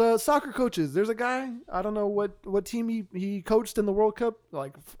like those soccer coaches. There's a guy, I don't know what team he coached in the World Cup,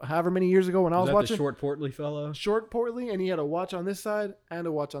 like however many years ago when I was watching. The short, portly fellow? Short, portly, and he had a watch on this side and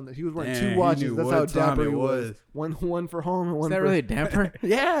a watch on this. He was wearing two He watches. knew That's what how time dapper it he was. was. One for home and one is that for really a damper?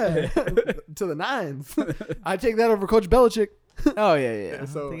 yeah, to the nines. I take that over Coach Belichick. Oh yeah.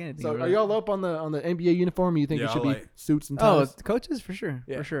 So are y'all up on the NBA uniform? Or you think it should be suits and ties? Oh, coaches for sure,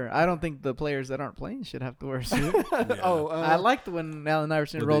 for sure. I don't think the players that aren't playing should have to wear a suit. I liked when Allen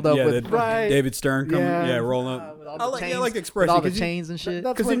Iverson rolled up with David Stern coming, rolling up. I like the expression, all the chains and shit.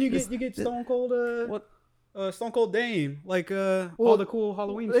 Because then you get Stone Cold. Stone Cold Dame, like all the cool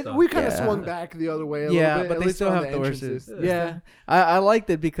Halloween stuff. We kind of swung back the other way a little bit. But they still have to wear suits. Yeah, I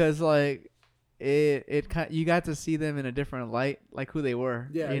liked it because like. You got to see them in a different light, like who they were.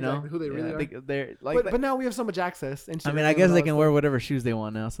 Yeah, you know who they really are. They're like, but now we have so much access. I mean, I guess they can wear whatever shoes they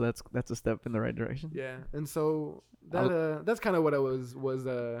want now, so that's a step in the right direction. Yeah, and so that's kind of what I was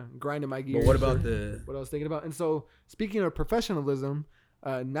grinding my gears. But what about what I was thinking about? And so speaking of professionalism,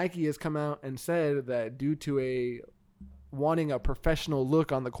 Nike has come out and said that due to wanting a professional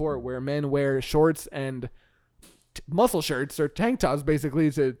look on the court, where men wear shorts and muscle shirts or tank tops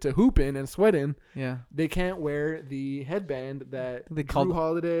basically to hoop in and sweat in. Yeah, they can't wear the headband that Drew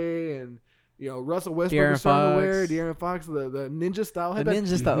Holiday and Russell Westbrook is starting to wear. De'Aaron Fox, the ninja style headband.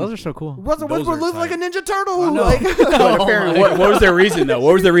 The ninja style, those are so cool. Russell Westbrook looks like a ninja turtle. What was their reason though?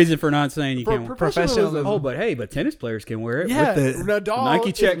 What was their reason for not saying you can't? Professionalism. Oh, but tennis players can wear it. Yeah, with the Nadal,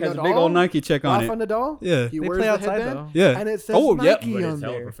 Nike check has a big old Nike check on it. Nadal, yeah, he wears the headband. Though. Yeah, and it says Nike on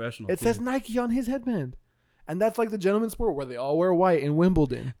there. It says Nike on his headband. And that's like the gentleman's sport where they all wear white in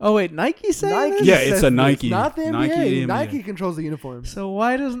Wimbledon. Oh wait, Nike said Nike? Yeah, it's a Nike. Not the NBA. Nike controls the uniform. So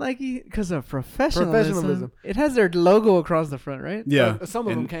why does Nike? Because of professionalism. It has their logo across the front, right? Yeah. Some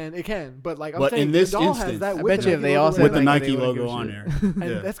of them can. It can. But like I'm saying, in this instance, has that I bet you if they also with the Nike logo on there.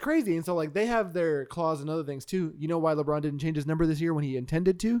 And that's crazy. And so like they have their clause and other things too. You know why LeBron didn't change his number this year when he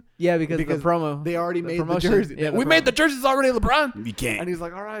intended to? Yeah, because the promo. They already made the jersey. Yeah, we made the jerseys already, LeBron. You can't. And he's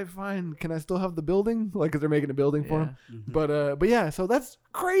like, all right, fine. Can I still have the building? Like, because they're making a building for him. Mm-hmm. But yeah, so that's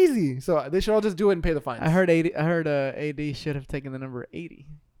crazy. So they should all just do it and pay the fines. I heard AD should have taken the number 80.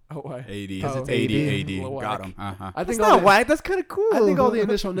 Oh, why? 80. Oh, 80. Got him. I think that's not whack. That's kind of cool. I think all the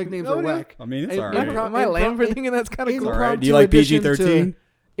initial nicknames are whack. I mean, it's all right. Am I lame for thinking that's kind of cool? Right. Do you like PG-13?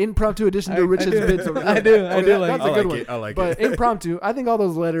 Impromptu addition to Rich's bits. I do. I do like. That's a good one. I like it. But impromptu, I think all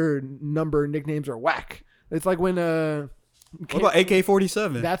those letter number nicknames are whack. It's like when what about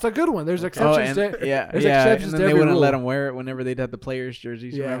AK-47? That's a good one. There's exceptions. And exceptions then to they every wouldn't rule. let them wear it whenever they'd have the players'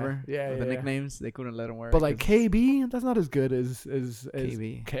 jerseys. Yeah, Remember? yeah, With yeah. the nicknames, they couldn't let them wear it. But like KB, that's not as good as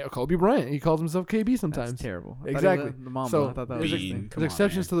KB. Kobe Bryant. He calls himself KB sometimes. That's terrible. Exactly. The Mamba. So I thought that there's, was interesting. there's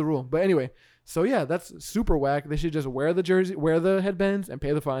exceptions to the rule. But anyway, so yeah, that's super whack. They should just wear the jersey, wear the headbands, and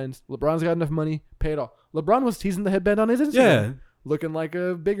pay the fines. LeBron's got enough money, pay it all. LeBron was teasing the headband on his Instagram. Yeah. Looking like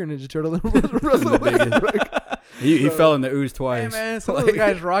a bigger Ninja Turtle than Russell Westbrook. He fell in the ooze twice. Hey man, some of the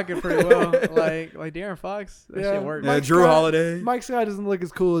guys rock it pretty well. like De'Aaron Fox, that shit worked. Yeah, Drew Holiday. Mike Scott doesn't look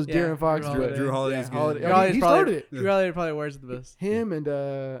as cool as De'Aaron Fox, but Drew Holiday's good. Holiday, he started it. Drew Holiday probably wears the best. Him and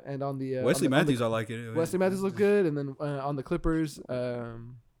on the Wesley on Matthews, the, I like it. Wesley Matthews looked good, and then on the Clippers,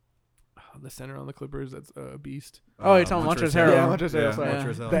 the center on the Clippers, that's a beast. Oh, you're talking Montrezl Harrell. Yeah, Montrezl Harrell. Sorry.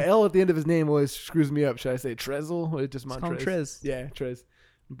 Montrezl. The L at the end of his name always screws me up. Should I say Trezl or just Montrezl? Trez. Yeah, Trez.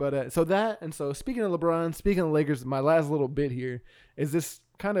 But so speaking of LeBron, speaking of Lakers, my last little bit here is this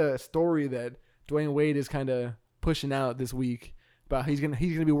kind of story that Dwayne Wade is kind of pushing out this week about he's gonna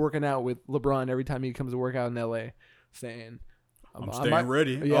be working out with LeBron every time he comes to work out in LA, saying I'm staying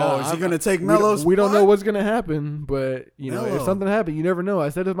ready. Yeah, is he gonna take Melo's? We don't know what's gonna happen, but you know, if Melo. something happened, you never know. I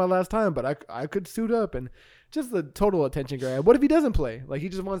said it was my last time, but I could suit up and just the total attention grab. What if he doesn't play? Like he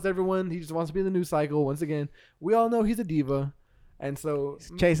just wants everyone. He just wants to be in the news cycle. Once again, we all know he's a diva. And so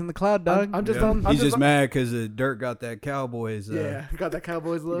He's chasing the cloud, dog. He's just mad because Dirk got that Cowboys. Got that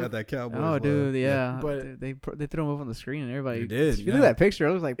Cowboys look. Got that Cowboys. Oh, dude, yeah. But they threw him up on the screen and everybody. They did. If you look at that picture,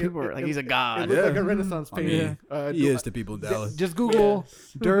 it looks like people were like, he's a It god. looks like a Renaissance I mean, painting. he is to people in Dallas. Just Google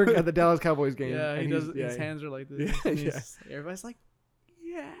Dirk at the Dallas Cowboys game. Yeah, and he does. yeah, His hands are like this. Yeah. Everybody's like,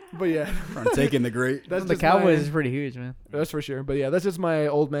 yeah. But yeah, Trying to take in the great. that's The just Cowboys my- is pretty huge, man. That's for sure. But yeah, that's just my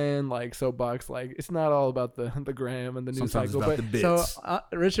old man like soapbox. Like it's not all about the gram and the news Sometimes cycle. it's about But the bits. So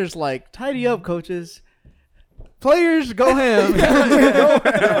Richard's like, tidy up, coaches. Players, go ham.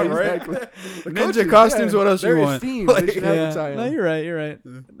 exactly. The Ninja coaches, costumes. What else you they're want? esteemed. Like, They should advertise No, them. you're right. You're right.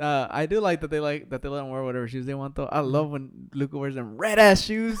 I do like that they let them wear whatever shoes they want though. I love when Luka wears them red ass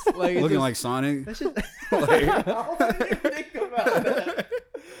shoes, like Looking like Sonic. that shit. Like- I didn't even think about that.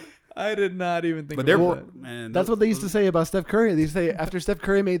 I did not even think But about they're that. man. That's what they used to say about Steph Curry. They used to say after Steph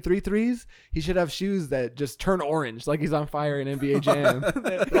Curry made 3 threes, he should have shoes that just turn orange, like he's on fire in NBA Jam.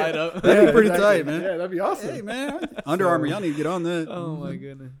 Light up. That'd be pretty exactly. tight, man. Yeah, that'd be awesome. Hey man, Under Armour, y'all need to get on that. Oh my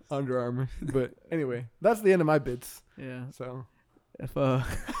goodness. Under Armour. But anyway, that's the end of my bits. Yeah. So If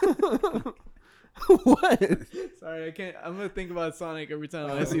what? sorry, I can't. I'm gonna think about Sonic every time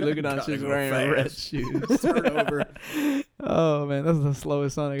I see Gotta Luka Doncic go wearing fast. red shoes. Turnover. Oh man, that's the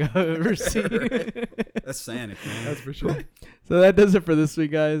slowest Sonic I've ever seen. That's Sonic, man. That's for sure. So that does it for this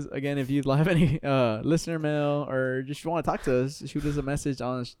week, guys. Again, if you'd have any listener mail or just want to talk to us, shoot us a message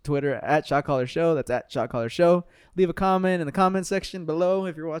on Twitter at Shotcaller Show. That's at Shotcaller Show. Leave a comment in the comment section below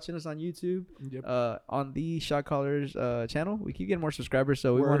if you're watching us on YouTube. Yep. On the Shotcallers channel, we keep getting more subscribers,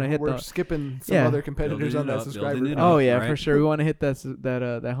 so we want to hit we're the. skipping some Yeah. other competitors on Building it that up, subscriber. building it Oh up, yeah, right? for sure. We want to hit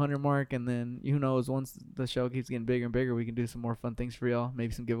that 100 mark, and then who knows? Once the show keeps getting bigger and bigger, we can do some more fun things for y'all.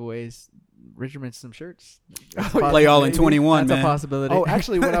 Maybe some giveaways. Richard mentioned some shirts. Play all in 21, That's man. a possibility. Oh,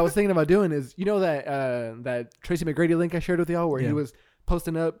 actually, what I was thinking about doing is, you know that Tracy McGrady link I shared with y'all, where he Yeah. was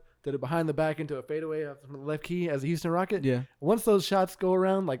posting up, did it behind the back into a fadeaway from the left key as a Houston Rocket. yeah. Once those shots go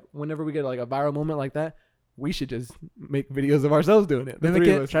around, like whenever we get like a viral moment like that, we should just make videos of ourselves doing it. The Mimic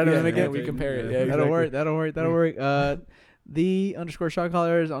three it, of us. try to Yeah, mimic yeah, it. We compare it. Yeah. Yeah, That'll exactly. work. That'll work. That'll work. The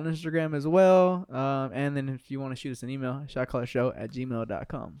 _shotcallers on Instagram as well. And then if you want to shoot us an email,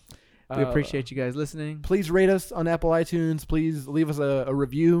 shotcallershow@gmail.com. We appreciate you guys listening. Please rate us on Apple iTunes. Please leave us a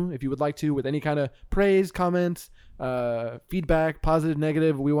review if you would like to, with any kind of praise, comments, feedback, positive,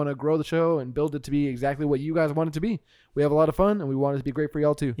 negative. We want to grow the show and build it to be exactly what you guys want it to be. We have a lot of fun, and we want it to be great for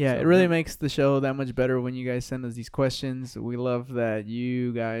y'all too. Yeah, So, it really makes the show that much better when you guys send us these questions. We love that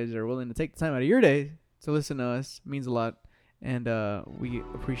you guys are willing to take the time out of your day to listen to us. It means a lot. And we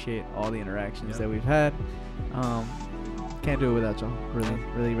appreciate all the interactions that we've had. Can't do it without y'all. Really,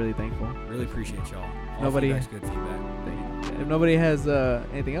 really, really thankful. Really appreciate y'all. All Nobody- feedback's good feedback. If nobody has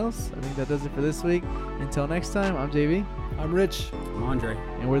anything else, I think that does it for this week. Until next time, I'm JV, I'm Rich. I'm Andre.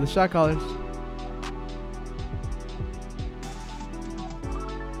 and we're the Shot Callers.